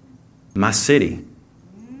 my city,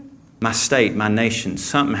 my state, my nation,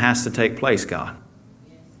 something has to take place, God.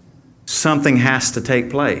 Something has to take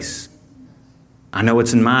place. I know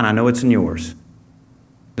it's in mine. I know it's in yours.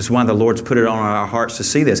 That's why the Lord's put it on our hearts to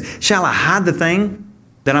see this. Shall I hide the thing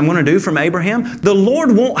that I'm going to do from Abraham? The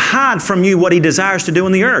Lord won't hide from you what He desires to do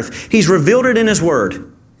in the earth. He's revealed it in His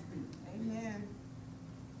Word. Amen.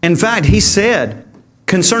 In fact, He said,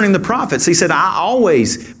 concerning the prophets, He said, I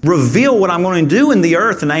always reveal what I'm going to do in the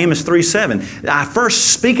earth in Amos 3:7. I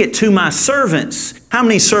first speak it to my servants. How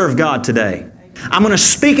many serve God today? I'm going to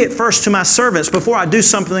speak it first to my servants before I do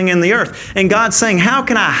something in the earth. And God's saying, how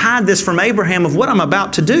can I hide this from Abraham of what I'm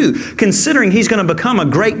about to do, considering he's going to become a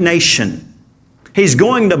great nation? He's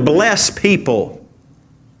going to bless people.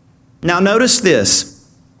 Now notice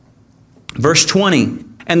this. Verse 20.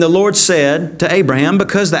 And the Lord said to Abraham,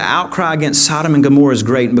 because the outcry against Sodom and Gomorrah is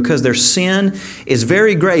great, and because their sin is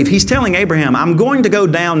very grave. He's telling Abraham, I'm going to go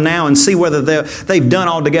down now and see whether they've done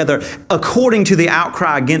altogether according to the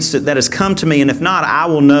outcry against it that has come to me. And if not, I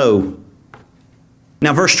will know.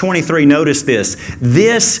 Now verse 23, notice this.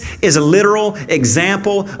 This is a literal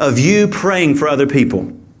example of you praying for other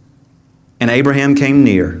people. And Abraham came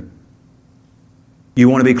near. You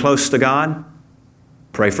want to be close to God?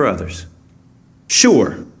 Pray for others.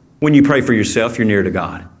 Sure, when you pray for yourself, you're near to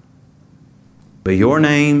God. But your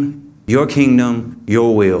name, your kingdom,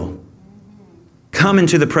 your will. Come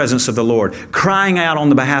into the presence of the Lord, crying out on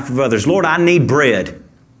the behalf of others. Lord, I need bread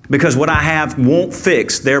because what I have won't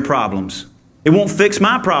fix their problems. It won't fix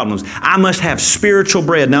my problems. I must have spiritual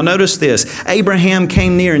bread. Now notice this. Abraham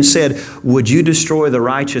came near and said, would you destroy the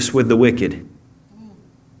righteous with the wicked?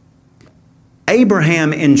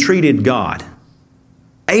 Abraham entreated God.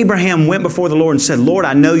 Abraham went before the Lord and said, Lord,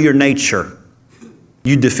 I know your nature.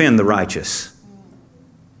 You defend the righteous.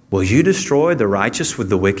 Will you destroy the righteous with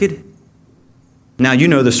the wicked? Now, you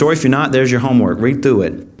know the story. If you're not, there's your homework. Read through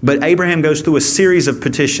it. But Abraham goes through a series of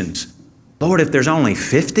petitions. Lord, if there's only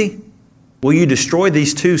 50, will you destroy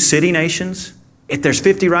these two city nations? If there's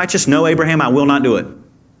 50 righteous, no, Abraham, I will not do it.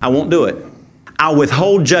 I won't do it. I'll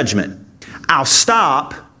withhold judgment. I'll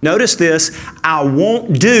stop. Notice this, I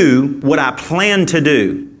won't do what I plan to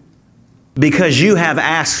do because you have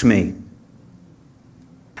asked me.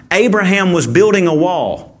 Abraham was building a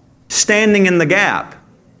wall, standing in the gap,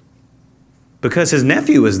 because his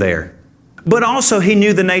nephew was there. But also he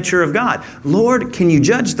knew the nature of God. Lord, can you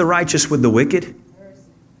judge the righteous with the wicked?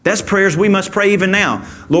 That's prayers we must pray even now.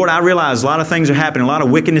 Lord, I realize a lot of things are happening, a lot of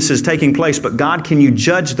wickedness is taking place, but God, can you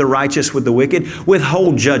judge the righteous with the wicked?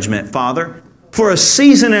 Withhold judgment, Father. For a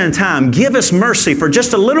season and a time, give us mercy for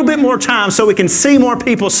just a little bit more time so we can see more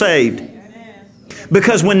people saved.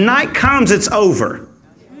 Because when night comes, it's over.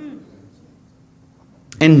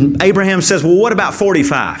 And Abraham says, well, what about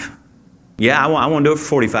 45? Yeah, I want to do it for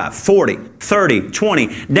 45, 40, 30,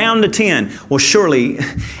 20, down to 10. Well, surely,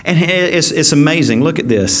 and it's amazing. Look at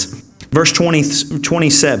this. Verse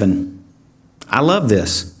 27. I love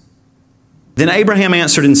this. Then Abraham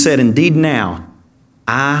answered and said, indeed now,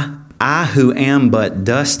 I who am but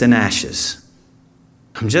dust and ashes.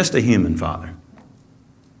 I'm just a human, Father.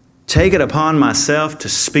 Take it upon myself to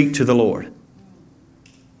speak to the Lord.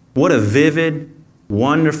 What a vivid,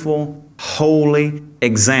 wonderful, holy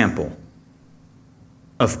example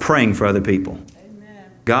of praying for other people.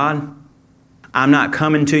 Amen. God, I'm not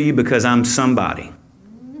coming to you because I'm somebody.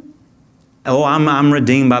 Oh, I'm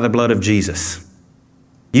redeemed by the blood of Jesus.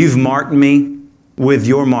 You've marked me with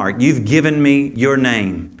your mark. You've given me your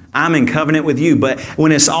name. I'm in covenant with you. But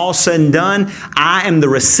when it's all said and done, I am the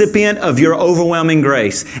recipient of your overwhelming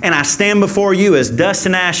grace. And I stand before you as dust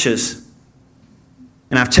and ashes.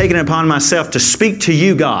 And I've taken it upon myself to speak to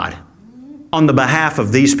you, God, on the behalf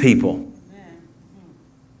of these people.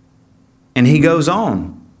 And he goes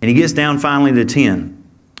on, and he gets down finally to 10.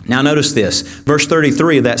 Now notice this, verse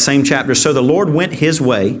 33 of that same chapter. So the Lord went his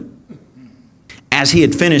way as he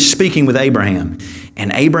had finished speaking with Abraham,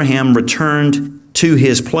 and Abraham returned to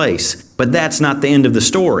his place. But that's not the end of the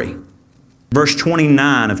story. Verse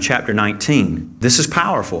 29 of chapter 19. This is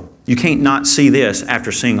powerful. You can't not see this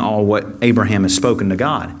after seeing all what Abraham has spoken to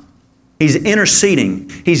God. He's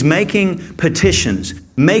interceding. He's making petitions,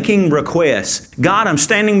 making requests. God, I'm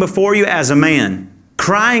standing before you as a man,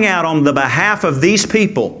 crying out on the behalf of these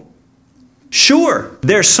people. Sure,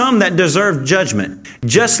 there's some that deserve judgment,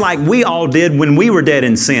 just like we all did when we were dead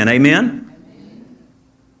in sin. Amen?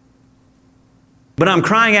 But I'm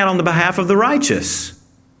crying out on the behalf of the righteous.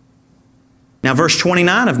 Now, verse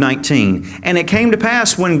 29 of 19. And it came to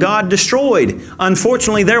pass when God destroyed.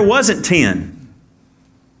 Unfortunately, there wasn't 10.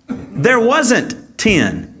 There wasn't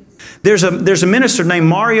 10. There's a minister named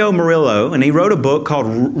Mario Murillo, and he wrote a book called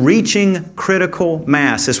Reaching Critical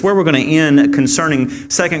Mass. It's where we're going to end concerning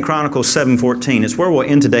 2 Chronicles 7:14. It's where we'll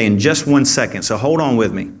end today in just 1 second, so hold on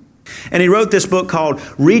with me. And he wrote this book called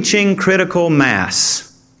Reaching Critical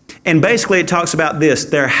Mass. And basically it talks about this.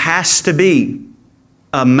 There has to be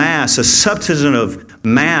a mass, a substantive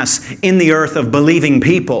mass in the earth of believing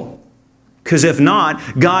people. Because if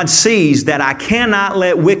not, God sees that I cannot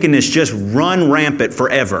let wickedness just run rampant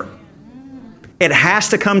forever. It has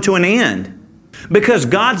to come to an end. Because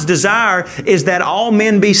God's desire is that all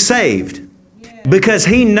men be saved. Because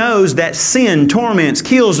He knows that sin torments,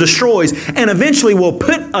 kills, destroys, and eventually will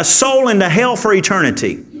put a soul into hell for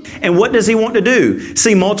eternity. And what does He want to do?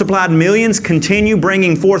 See multiplied millions continue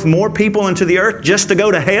bringing forth more people into the earth just to go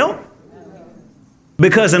to hell?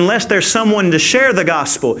 Because unless there's someone to share the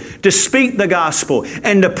gospel, to speak the gospel,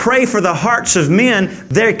 and to pray for the hearts of men,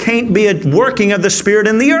 there can't be a working of the Spirit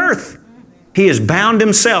in the earth. He has bound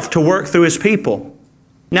Himself to work through His people.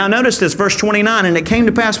 Now notice this, verse 29, and it came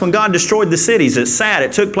to pass when God destroyed the cities. It's sad.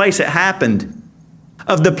 It took place. It happened.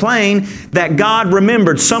 Of the plain that God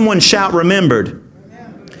remembered. Someone shout remembered.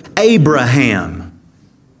 Abraham.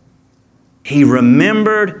 He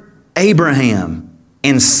remembered Abraham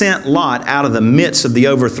and sent Lot out of the midst of the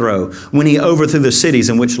overthrow when he overthrew the cities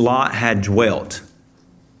in which Lot had dwelt.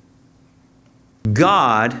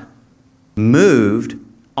 God moved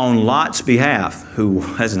on Lot's behalf, who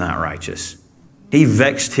was not righteous. He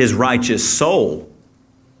vexed his righteous soul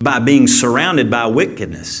by being surrounded by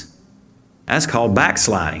wickedness. That's called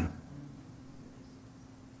backsliding.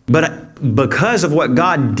 But because of what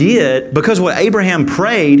God did, because of what Abraham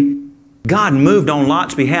prayed, God moved on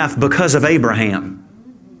Lot's behalf because of Abraham.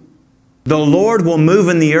 The Lord will move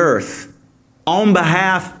in the earth on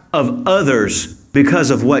behalf of others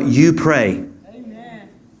because of what you pray. Amen.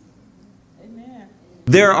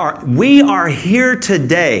 Amen. We are here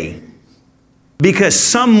today because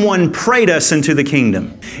someone prayed us into the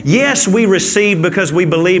kingdom. Yes, we received because we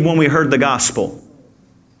believed when we heard the gospel.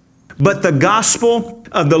 But the gospel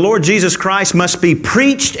of the Lord Jesus Christ must be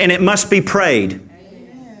preached and it must be prayed.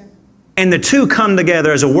 Amen. And the two come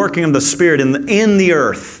together as a working of the Spirit in the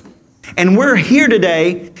earth. And we're here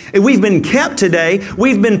today, we've been kept today,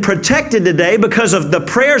 we've been protected today because of the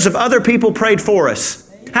prayers of other people prayed for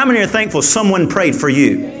us. How many are thankful someone prayed for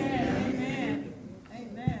you? Amen.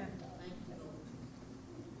 Amen.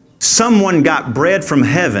 Someone got bread from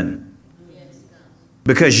heaven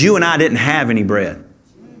because you and I didn't have any bread.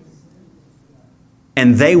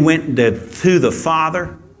 And they went to the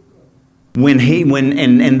Father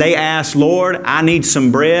and they asked, Lord, I need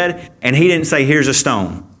some bread. And He didn't say, here's a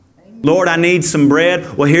stone. Lord, I need some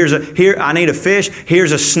bread. Well, I need a fish.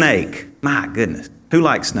 Here's a snake. My goodness. Who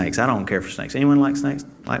likes snakes? I don't care for snakes. Anyone like snakes?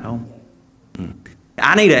 Like home?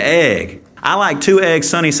 I need an egg. I like 2 eggs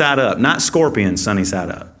sunny side up, not scorpions sunny side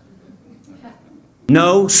up.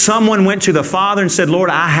 No, someone went to the Father and said, Lord,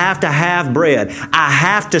 I have to have bread. I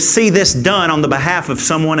have to see this done on the behalf of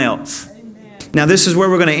someone else. Amen. Now, this is where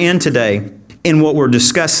we're going to end today in what we're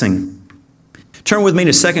discussing. Turn with me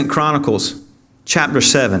to 2 Chronicles chapter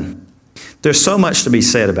 7. There's so much to be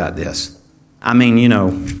said about this. I mean,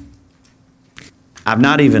 I've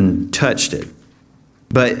not even touched it.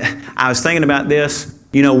 But I was thinking about this.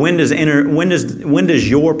 When does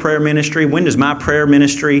your prayer ministry, when does my prayer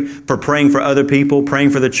ministry for praying for other people, praying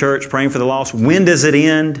for the church, praying for the lost, when does it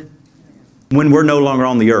end? When we're no longer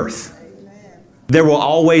on the earth. There will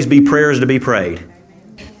always be prayers to be prayed.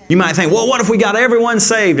 You might think, well, what if we got everyone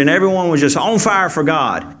saved and everyone was just on fire for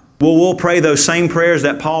God? Well, we'll pray those same prayers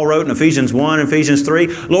that Paul wrote in Ephesians 1 and Ephesians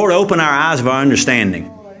 3. Lord, open our eyes of our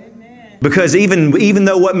understanding. Because even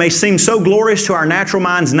though what may seem so glorious to our natural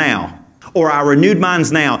minds now, or our renewed minds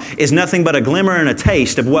now, is nothing but a glimmer and a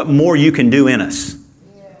taste of what more you can do in us.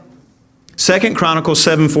 2 Chronicles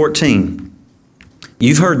 7:14.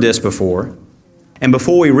 You've heard this before. And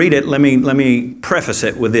before we read it, let me preface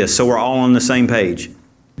it with this so we're all on the same page.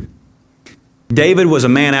 David was a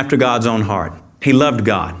man after God's own heart. He loved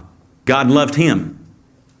God. God loved him.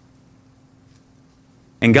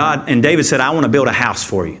 And David said, I want to build a house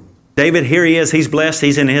for you. David, here he is. He's blessed.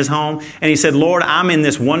 He's in his home. And he said, Lord, I'm in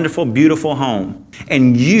this wonderful, beautiful home.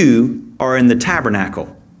 And you are in the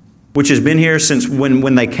tabernacle, which has been here since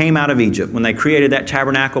when they came out of Egypt, when they created that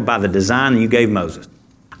tabernacle by the design that you gave Moses.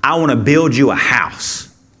 I want to build you a house.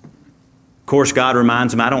 Of course, God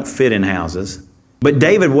reminds him, I don't fit in houses. But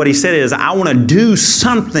David, what he said is, I want to do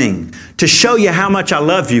something to show you how much I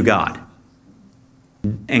love you, God.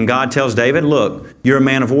 And God tells David, look, you're a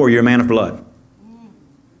man of war. You're a man of blood.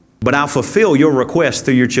 But I'll fulfill your request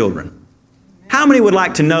through your children. How many would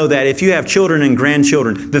like to know that if you have children and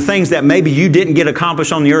grandchildren, the things that maybe you didn't get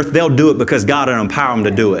accomplished on the earth, they'll do it because God will empower them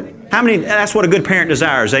to do it? How many? That's what a good parent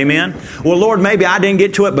desires, amen? Well, Lord, maybe I didn't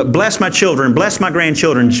get to it, but bless my children, bless my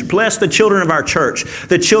grandchildren, bless the children of our church,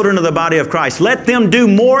 the children of the body of Christ. Let them do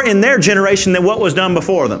more in their generation than what was done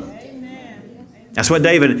before them. Amen. That's what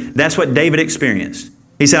David experienced.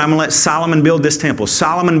 He said, I'm going to let Solomon build this temple.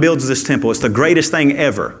 Solomon builds this temple. It's the greatest thing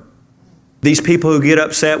ever. These people who get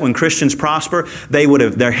upset when Christians prosper,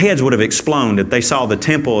 their heads would have exploded if they saw the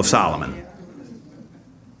temple of Solomon.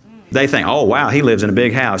 They think, oh, wow, he lives in a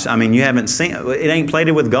big house. I mean, you haven't seen it. It ain't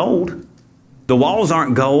plated with gold. The walls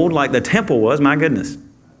aren't gold like the temple was. My goodness.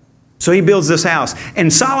 So he builds this house.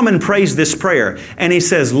 And Solomon prays this prayer. And he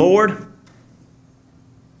says, Lord,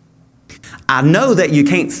 I know that you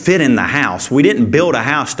can't fit in the house. We didn't build a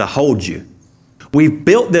house to hold you. We've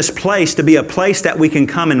built this place to be a place that we can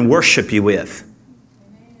come and worship you with.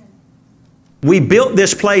 We built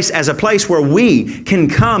this place as a place where we can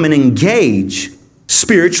come and engage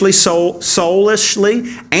spiritually, soulishly,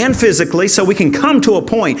 and physically, so we can come to a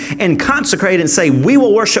point and consecrate and say, we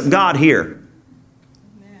will worship God here.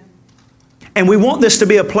 Amen. And we want this to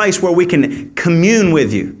be a place where we can commune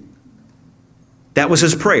with you. That was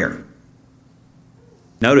his prayer.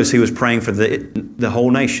 Notice he was praying for the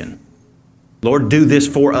whole nation. Lord, do this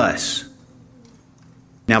for us.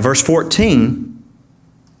 Now, verse 14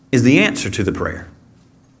 is the answer to the prayer.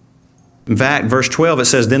 In fact, verse 12, it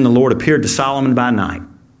says, Then the Lord appeared to Solomon by night.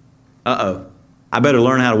 Uh-oh. I better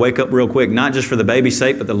learn how to wake up real quick, not just for the baby's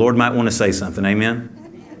sake, but the Lord might want to say something.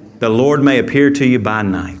 Amen? The Lord may appear to you by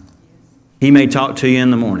night. He may talk to you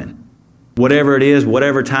in the morning. Whatever it is,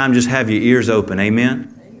 whatever time, just have your ears open.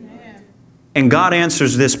 Amen? Amen. And God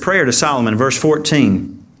answers this prayer to Solomon. Verse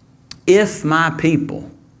 14. If my people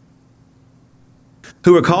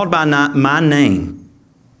who are called by my name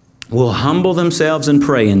will humble themselves and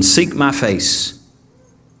pray and seek my face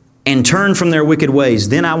and turn from their wicked ways,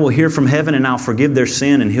 then I will hear from heaven and I'll forgive their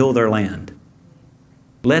sin and heal their land.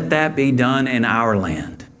 Let that be done in our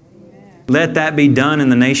land. Let that be done in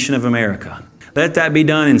the nation of America. Let that be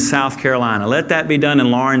done in South Carolina. Let that be done in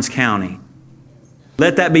Lawrence County.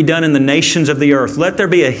 Let that be done in the nations of the earth. Let there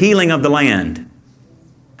be a healing of the land.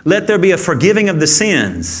 Let there be a forgiving of the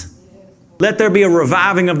sins. Let there be a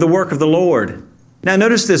reviving of the work of the Lord. Now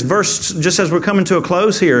notice this verse, just as we're coming to a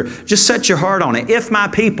close here, just set your heart on it. If my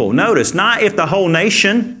people, notice, not if the whole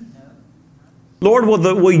nation. Lord,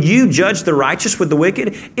 will you judge the righteous with the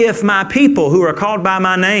wicked? If my people who are called by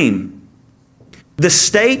my name, the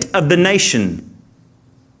state of the nation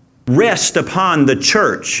rests upon the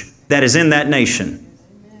church that is in that nation.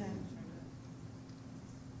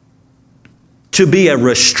 To be a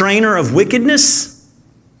restrainer of wickedness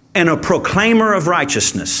and a proclaimer of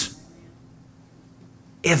righteousness.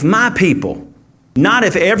 If my people, not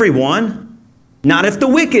if everyone, not if the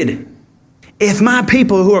wicked, if my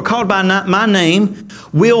people who are called by my name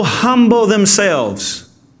will humble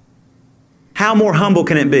themselves. How more humble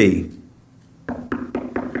can it be?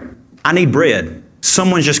 I need bread.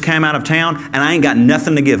 Someone just came out of town and I ain't got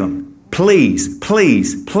nothing to give them. Please,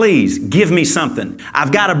 please, please give me something.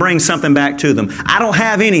 I've got to bring something back to them. I don't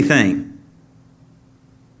have anything.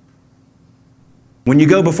 When you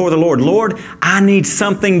go before the Lord, Lord, I need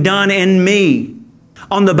something done in me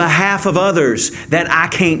on the behalf of others that I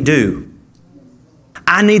can't do.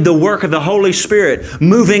 I need the work of the Holy Spirit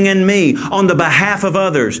moving in me on the behalf of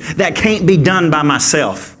others that can't be done by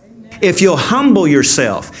myself. If you'll humble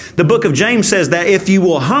yourself, the book of James says that if you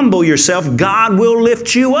will humble yourself, God will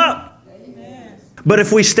lift you up. But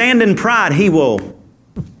if we stand in pride, He will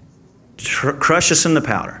crush us in the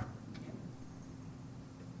powder.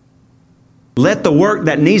 Let the work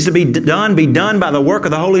that needs to be done by the work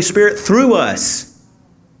of the Holy Spirit through us.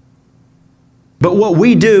 But what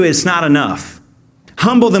we do is not enough.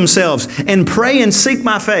 Humble themselves and pray and seek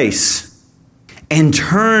my face and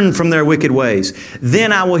turn from their wicked ways.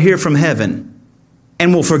 Then I will hear from heaven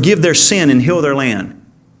and will forgive their sin and heal their land.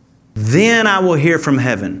 Then I will hear from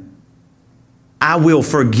heaven. I will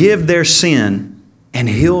forgive their sin and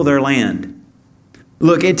heal their land.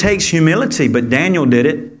 Look, it takes humility, but Daniel did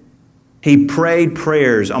it. He prayed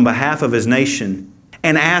prayers on behalf of his nation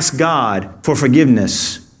and asked God for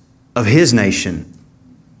forgiveness of his nation.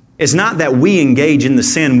 It's not that we engage in the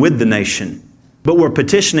sin with the nation, but we're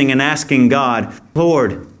petitioning and asking God,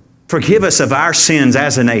 Lord, forgive us of our sins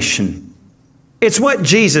as a nation. It's what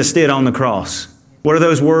Jesus did on the cross. What are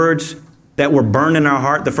those words that were burned in our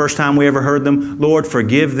heart the first time we ever heard them? Lord,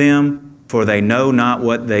 forgive them, for they know not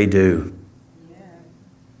what they do.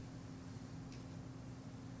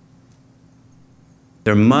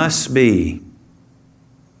 There must be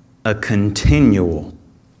a continual,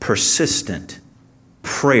 persistent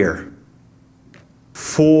prayer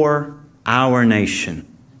for our nation,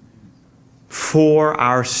 for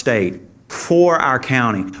our state, for our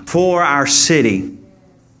county, for our city.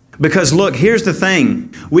 Because look, here's the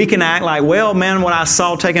thing. We can act like, well, man, what I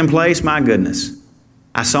saw taking place, my goodness.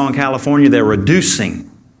 I saw in California they're reducing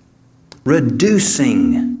the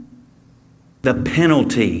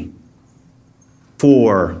penalty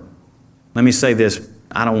for, let me say this,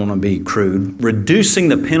 I don't want to be crude, reducing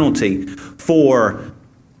the penalty for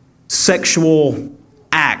sexual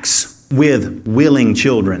acts with willing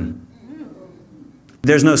children.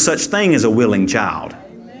 There's no such thing as a willing child.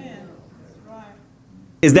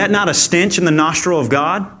 Is that not a stench in the nostril of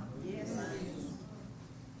God?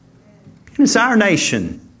 It's our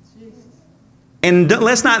nation. And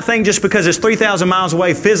let's not think just because it's 3,000 miles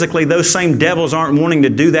away physically, those same devils aren't wanting to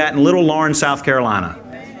do that in Little Lawrence, South Carolina.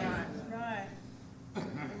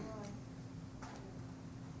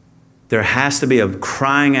 There has to be a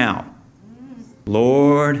crying out,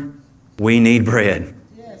 Lord, we need bread.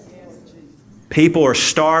 People are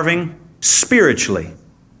starving spiritually.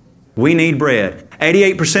 We need bread.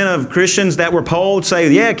 88% of Christians that were polled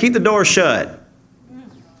say, yeah, keep the door shut.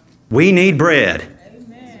 We need bread.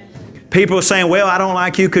 People are saying, well, I don't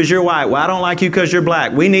like you because you're white. Well, I don't like you because you're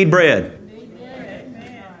black. We need bread.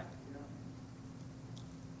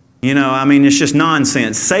 You know, I mean, it's just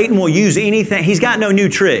nonsense. Satan will use anything. He's got no new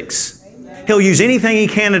tricks. He'll use anything he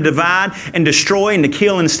can to divide and destroy and to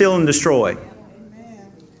kill and steal and destroy.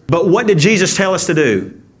 But what did Jesus tell us to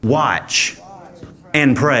do? Watch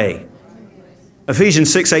and pray.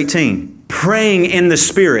 Ephesians 6:18. Praying in the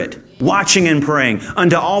Spirit. Watching and praying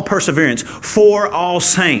unto all perseverance for all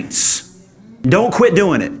saints. Don't quit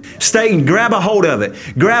doing it. Stay and grab a hold of it.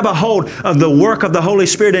 Grab a hold of the work of the Holy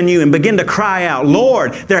Spirit in you and begin to cry out,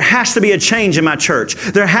 Lord, there has to be a change in my church.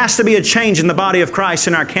 There has to be a change in the body of Christ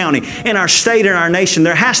in our county, in our state, in our nation.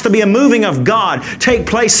 There has to be a moving of God take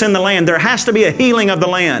place in the land. There has to be a healing of the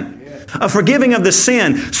land, a forgiving of the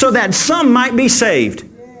sin so that some might be saved.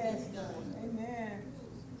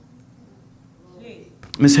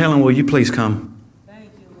 Miss Helen, will you please come?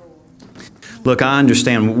 Thank you, Lord. Look, I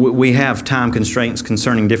understand we have time constraints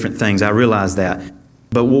concerning different things. I realize that.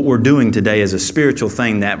 But what we're doing today is a spiritual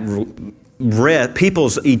thing that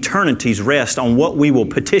people's eternities rest on what we will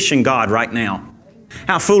petition God right now.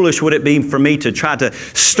 How foolish would it be for me to try to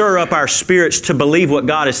stir up our spirits to believe what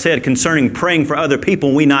God has said concerning praying for other people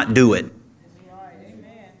and we not do it?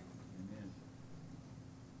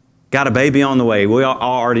 Got a baby on the way. We all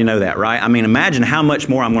already know that, right? I mean, imagine how much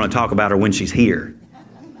more I'm going to talk about her when she's here.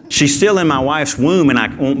 She's still in my wife's womb and I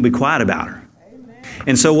won't be quiet about her.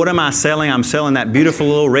 And so what am I selling? I'm selling that beautiful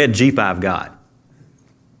little red Jeep I've got.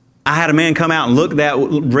 I had a man come out and look at that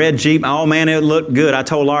red Jeep. Oh man, it looked good. I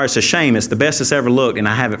told Laura, it's a shame. It's the best it's ever looked and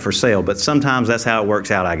I have it for sale. But sometimes that's how it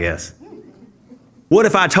works out, I guess. What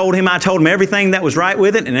if I told him everything that was right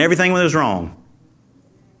with it and everything that was wrong?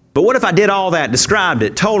 But what if I did all that, described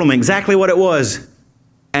it, told him exactly what it was,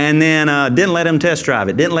 and then didn't let him test drive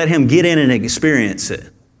it, didn't let him get in and experience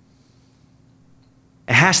it?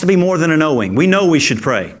 It has to be more than a knowing. We know we should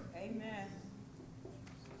pray. Amen.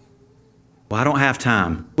 Well, I don't have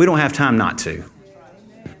time. We don't have time not to.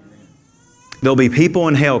 There'll be people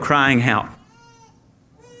in hell crying out.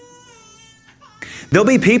 There'll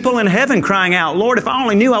be people in heaven crying out, Lord, if I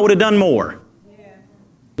only knew, I would have done more.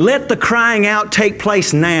 Let the crying out take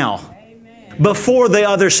place now, before the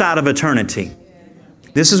other side of eternity.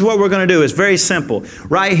 This is what we're going to do. It's very simple.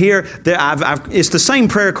 Right here, it's the same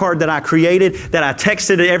prayer card that I created, that I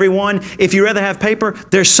texted to everyone. If you rather have paper,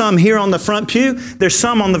 there's some here on the front pew. There's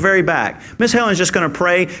some on the very back. Miss Helen's just going to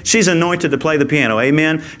pray. She's anointed to play the piano.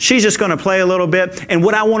 Amen. She's just going to play a little bit. And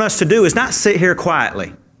what I want us to do is not sit here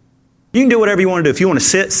quietly. You can do whatever you want to do. If you want to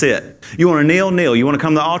sit, sit. You want to kneel, kneel. You want to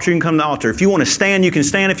come to the altar, you can come to the altar. If you want to stand, you can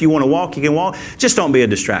stand. If you want to walk, you can walk. Just don't be a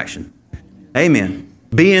distraction. Amen.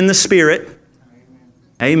 Be in the Spirit.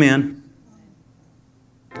 Amen.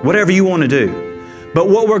 Whatever you want to do. But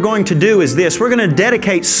what we're going to do is this. We're going to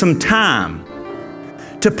dedicate some time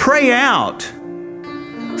to pray out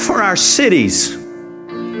for our cities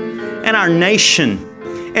and our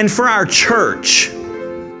nation and for our church.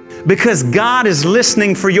 Because God is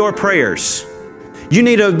listening for your prayers. You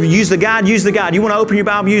need to use the guide, use the guide. You want to open your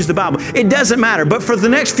Bible, use the Bible. It doesn't matter. But for the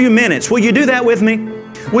next few minutes, will you do that with me?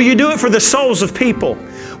 Will you do it for the souls of people?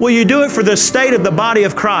 Will you do it for the state of the body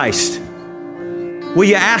of Christ? Will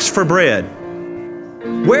you ask for bread?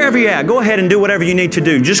 Wherever you're at, go ahead and do whatever you need to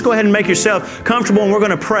do. Just go ahead and make yourself comfortable and we're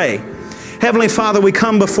going to pray. Heavenly Father, we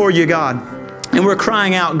come before you, God, and we're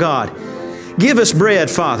crying out, God, give us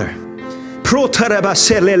bread, Father.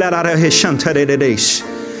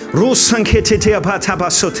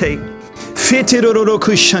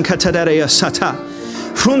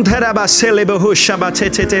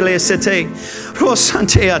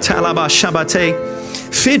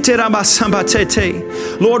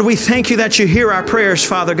 Lord, we thank you that you hear our prayers,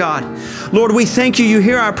 Father God. Lord, we thank you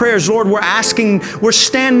hear our prayers. Lord, we're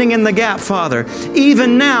standing in the gap, Father.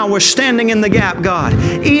 Even now, we're standing in the gap, God.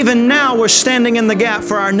 Even now, we're standing in the gap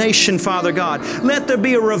for our nation, Father God. Let there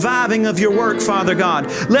be a reviving of your work, Father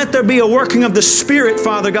God. Let there be a working of the Spirit,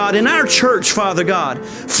 Father God, in our church, Father God.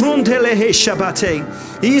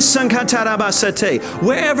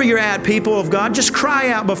 Wherever you're at, people of God, just cry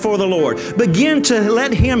out before the Lord. Begin to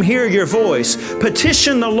let Him hear your voice.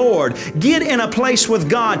 Petition the Lord. Get in a place with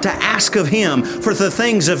God to ask of Him for the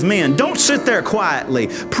things of men. Don't sit there quietly.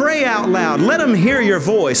 Pray out loud. Let Him hear your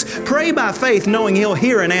voice. Pray by faith, knowing He'll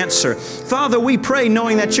hear and answer. Father, we pray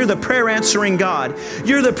knowing that you're the prayer answering God.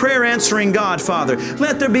 You're the prayer answering God, Father.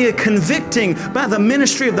 Let there be a convicting by the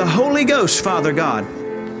ministry of the Holy Ghost, Father God.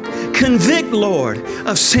 Convict, Lord,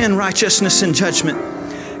 of sin, righteousness, and judgment.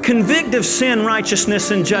 Convict of sin, righteousness,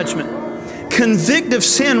 and judgment. Convict of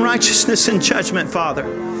sin, righteousness, and judgment, Father.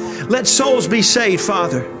 Let souls be saved,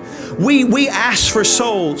 Father. We ask for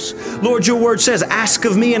souls. Lord, your word says, ask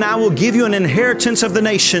of me and I will give you an inheritance of the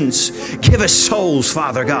nations. Give us souls,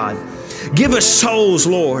 Father God. Give us souls,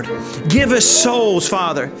 Lord. Give us souls,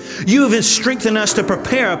 Father. You have strengthened us to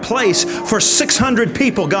prepare a place for 600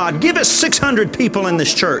 people, God. Give us 600 people in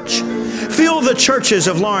this church. Fill the churches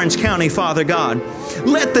of Lawrence County, Father God.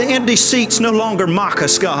 Let the empty seats no longer mock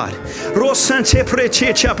us, God.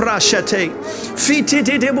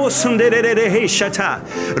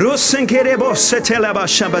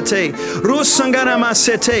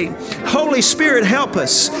 Holy Spirit, help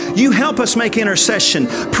us. You help us make intercession.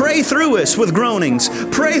 Pray through us with groanings.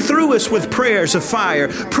 Pray through us with prayers of fire.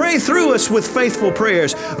 Pray through us with faithful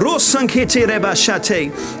prayers.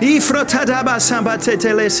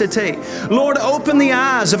 Lord, open the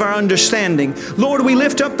eyes of our understanding. Lord, Lord, we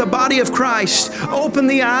lift up the body of Christ. Open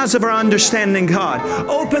the eyes of our understanding, God.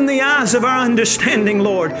 Open the eyes of our understanding,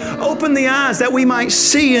 Lord. Open the eyes that we might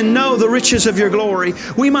see and know the riches of your glory.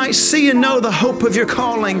 We might see and know the hope of your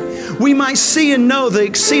calling. We might see and know the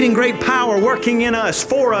exceeding great power working in us,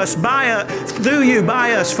 for us, by us, through you,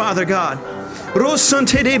 by us, Father God.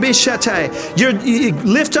 You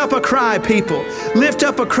lift up a cry, people. Lift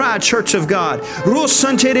up a cry, Church of God. Lord,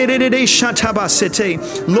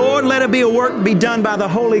 let it be a work be done by the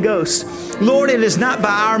Holy Ghost. Lord, it is not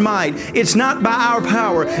by our might. It's not by our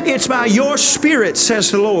power. It's by your Spirit,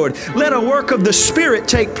 says the Lord. Let a work of the Spirit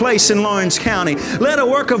take place in Lawrence County. Let a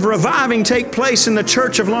work of reviving take place in the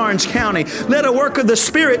Church of Lawrence County. Let a work of the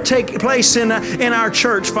Spirit take place in our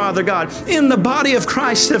church, Father God. In the body of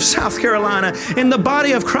Christ of South Carolina. In the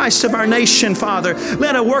body of Christ of our nation, Father.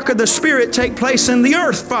 Let a work of the Spirit take place in the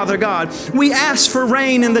earth, Father God. We ask for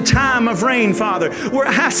rain in the time of rain, Father. We're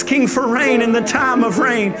asking for rain in the time of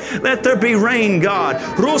rain. Let there be rain, God.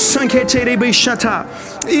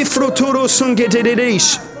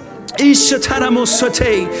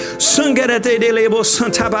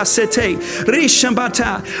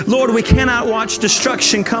 Lord, we cannot watch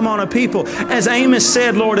destruction come on a people. As Amos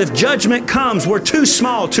said, Lord, if judgment comes, we're too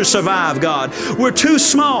small to survive, God. We're too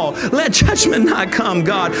small. Let judgment not come,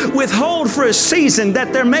 God. Withhold for a season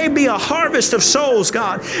that there may be a harvest of souls,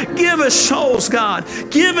 God. Give us souls, God.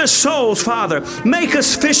 Give us souls, Father. Make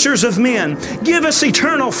us fishers of men. Give us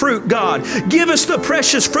eternal fruit, God. Give us the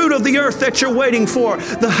precious fruit of the earth that you're waiting for,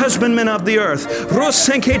 the husbandman of the earth.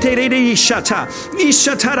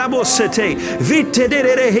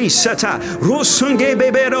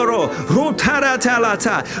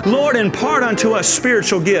 Lord, impart unto us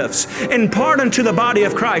spiritual gifts. Impart unto the body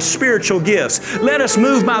of Christ spiritual gifts. Let us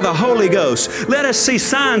move by the Holy Ghost. Let us see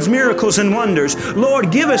signs, miracles, and wonders.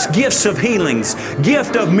 Lord, give us gifts of healings,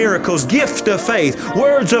 gift of miracles, gift of faith,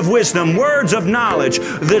 words of wisdom, words of knowledge,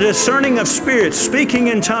 the discerning of spirits, speaking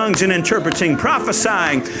in tongues and interpreting,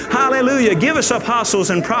 prophesying. Hallelujah. Give us apostles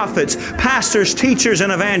and prophets, pastors, teachers,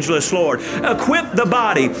 and evangelists, Lord. Equip the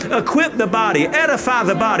body, edify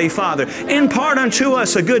the body, Father. Impart unto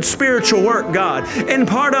us a good spiritual work, God.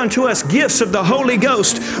 Impart unto us gifts of the Holy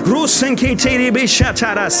Ghost.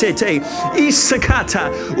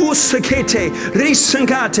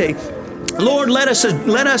 Lord, let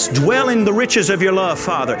us dwell in the riches of your love,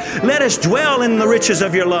 Father. Let us dwell in the riches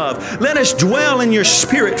of your love. Let us dwell in your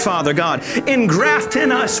Spirit, Father God. Engraft in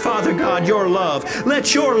us, Father God, your love.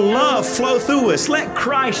 Let your love flow through us. Let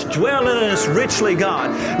Christ dwell in us richly,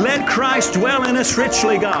 God. Let Christ dwell in us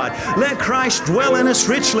richly, God. Let Christ dwell in us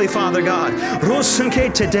richly, Father God.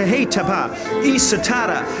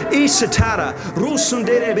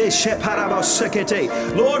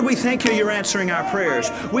 Lord, we thank you, you're answering our prayers.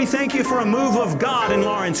 We thank you for a move of God in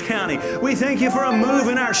Lawrence County. We thank you for a move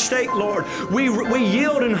in our state, Lord. We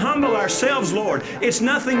yield and humble ourselves, Lord. It's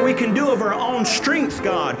nothing we can do of our own strength,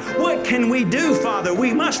 God. What can we do, Father?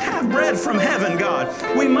 We must have bread from heaven, God.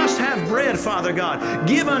 We must have bread, Father God.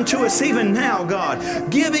 Give unto us even now, God.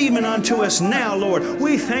 Give even unto us now, Lord.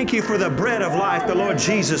 We thank you for the bread of life, the Lord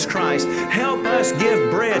Jesus Christ. Help us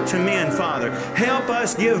give bread to men, Father. Help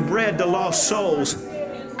us give bread to lost souls.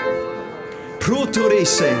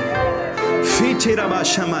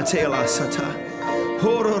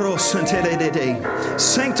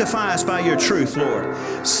 Sanctify us by your truth, Lord.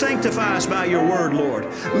 Sanctify us by your word, Lord.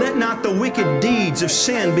 Let not the wicked deeds of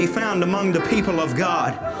sin be found among the people of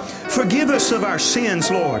God. Forgive us of our sins,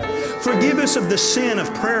 Lord. Forgive us of the sin of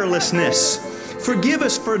prayerlessness. Forgive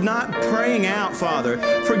us for not praying out, Father.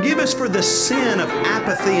 Forgive us for the sin of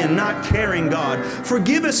apathy and not caring, God.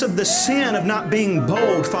 Forgive us of the sin of not being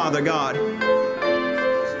bold, Father God.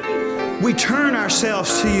 We turn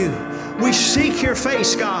ourselves to you. We seek your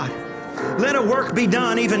face, God. Let a work be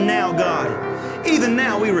done even now, God. Even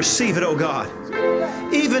now we receive it, oh God.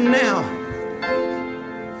 Even now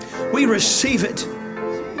we receive it.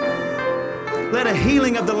 Let a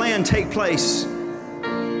healing of the land take place.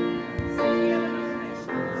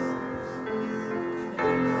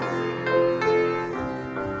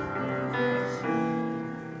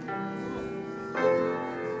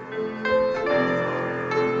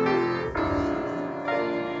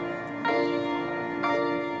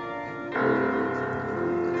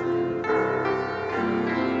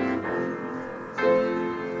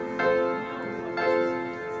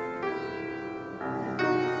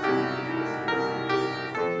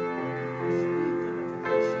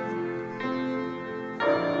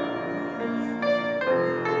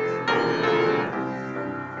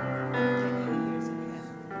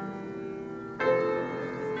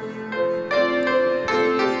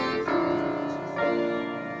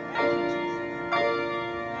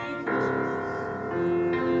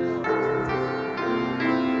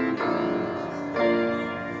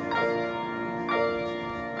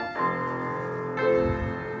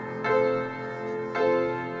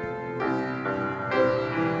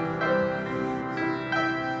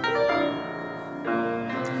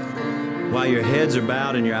 your heads are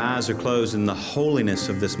bowed and your eyes are closed in the holiness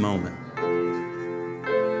of this moment.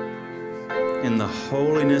 In the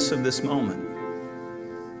holiness of this moment,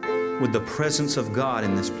 with the presence of God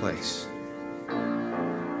in this place.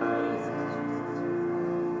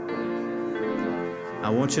 I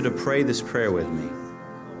want you to pray this prayer with me.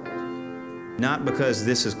 Not because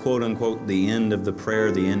this is quote unquote the end of the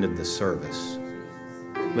prayer, the end of the service.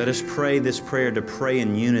 Let us pray this prayer to pray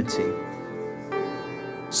in unity,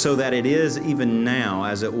 so that it is even now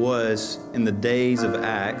as it was in the days of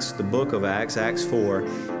Acts, the book of Acts, Acts 4,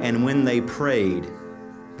 and when they prayed,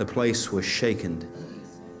 the place was shaken,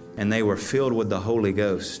 and they were filled with the Holy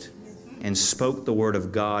Ghost and spoke the word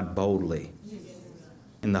of God boldly.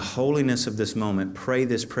 In the holiness of this moment, pray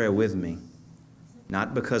this prayer with me,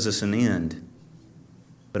 not because it's an end,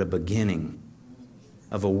 but a beginning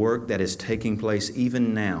of a work that is taking place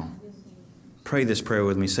even now. Pray this prayer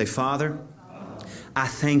with me. Say, Father, I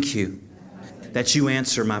thank you that you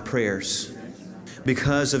answer my prayers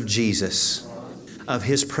because of Jesus, of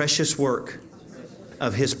His precious work,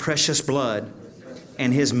 of His precious blood,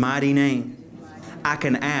 and His mighty name. I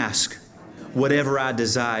can ask whatever I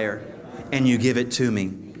desire, and you give it to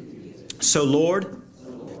me. So, Lord,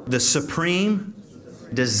 the supreme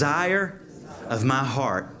desire of my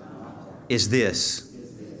heart is this.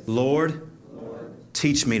 Lord,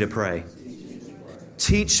 teach me to pray.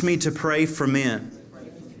 Teach me to pray for men.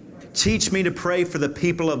 Teach me to pray for the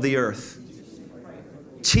people of the earth.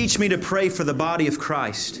 Teach me to pray for the body of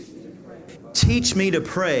Christ. Teach me to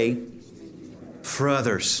pray for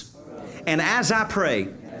others. And as I pray,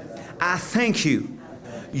 I thank you.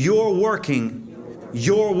 You're working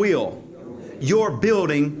your will. You're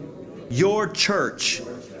building your church.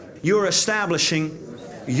 You're establishing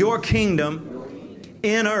your kingdom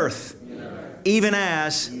in earth, even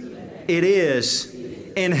as it is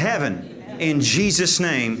in heaven. In Jesus'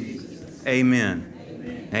 name,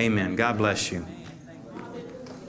 amen. Amen. God bless you.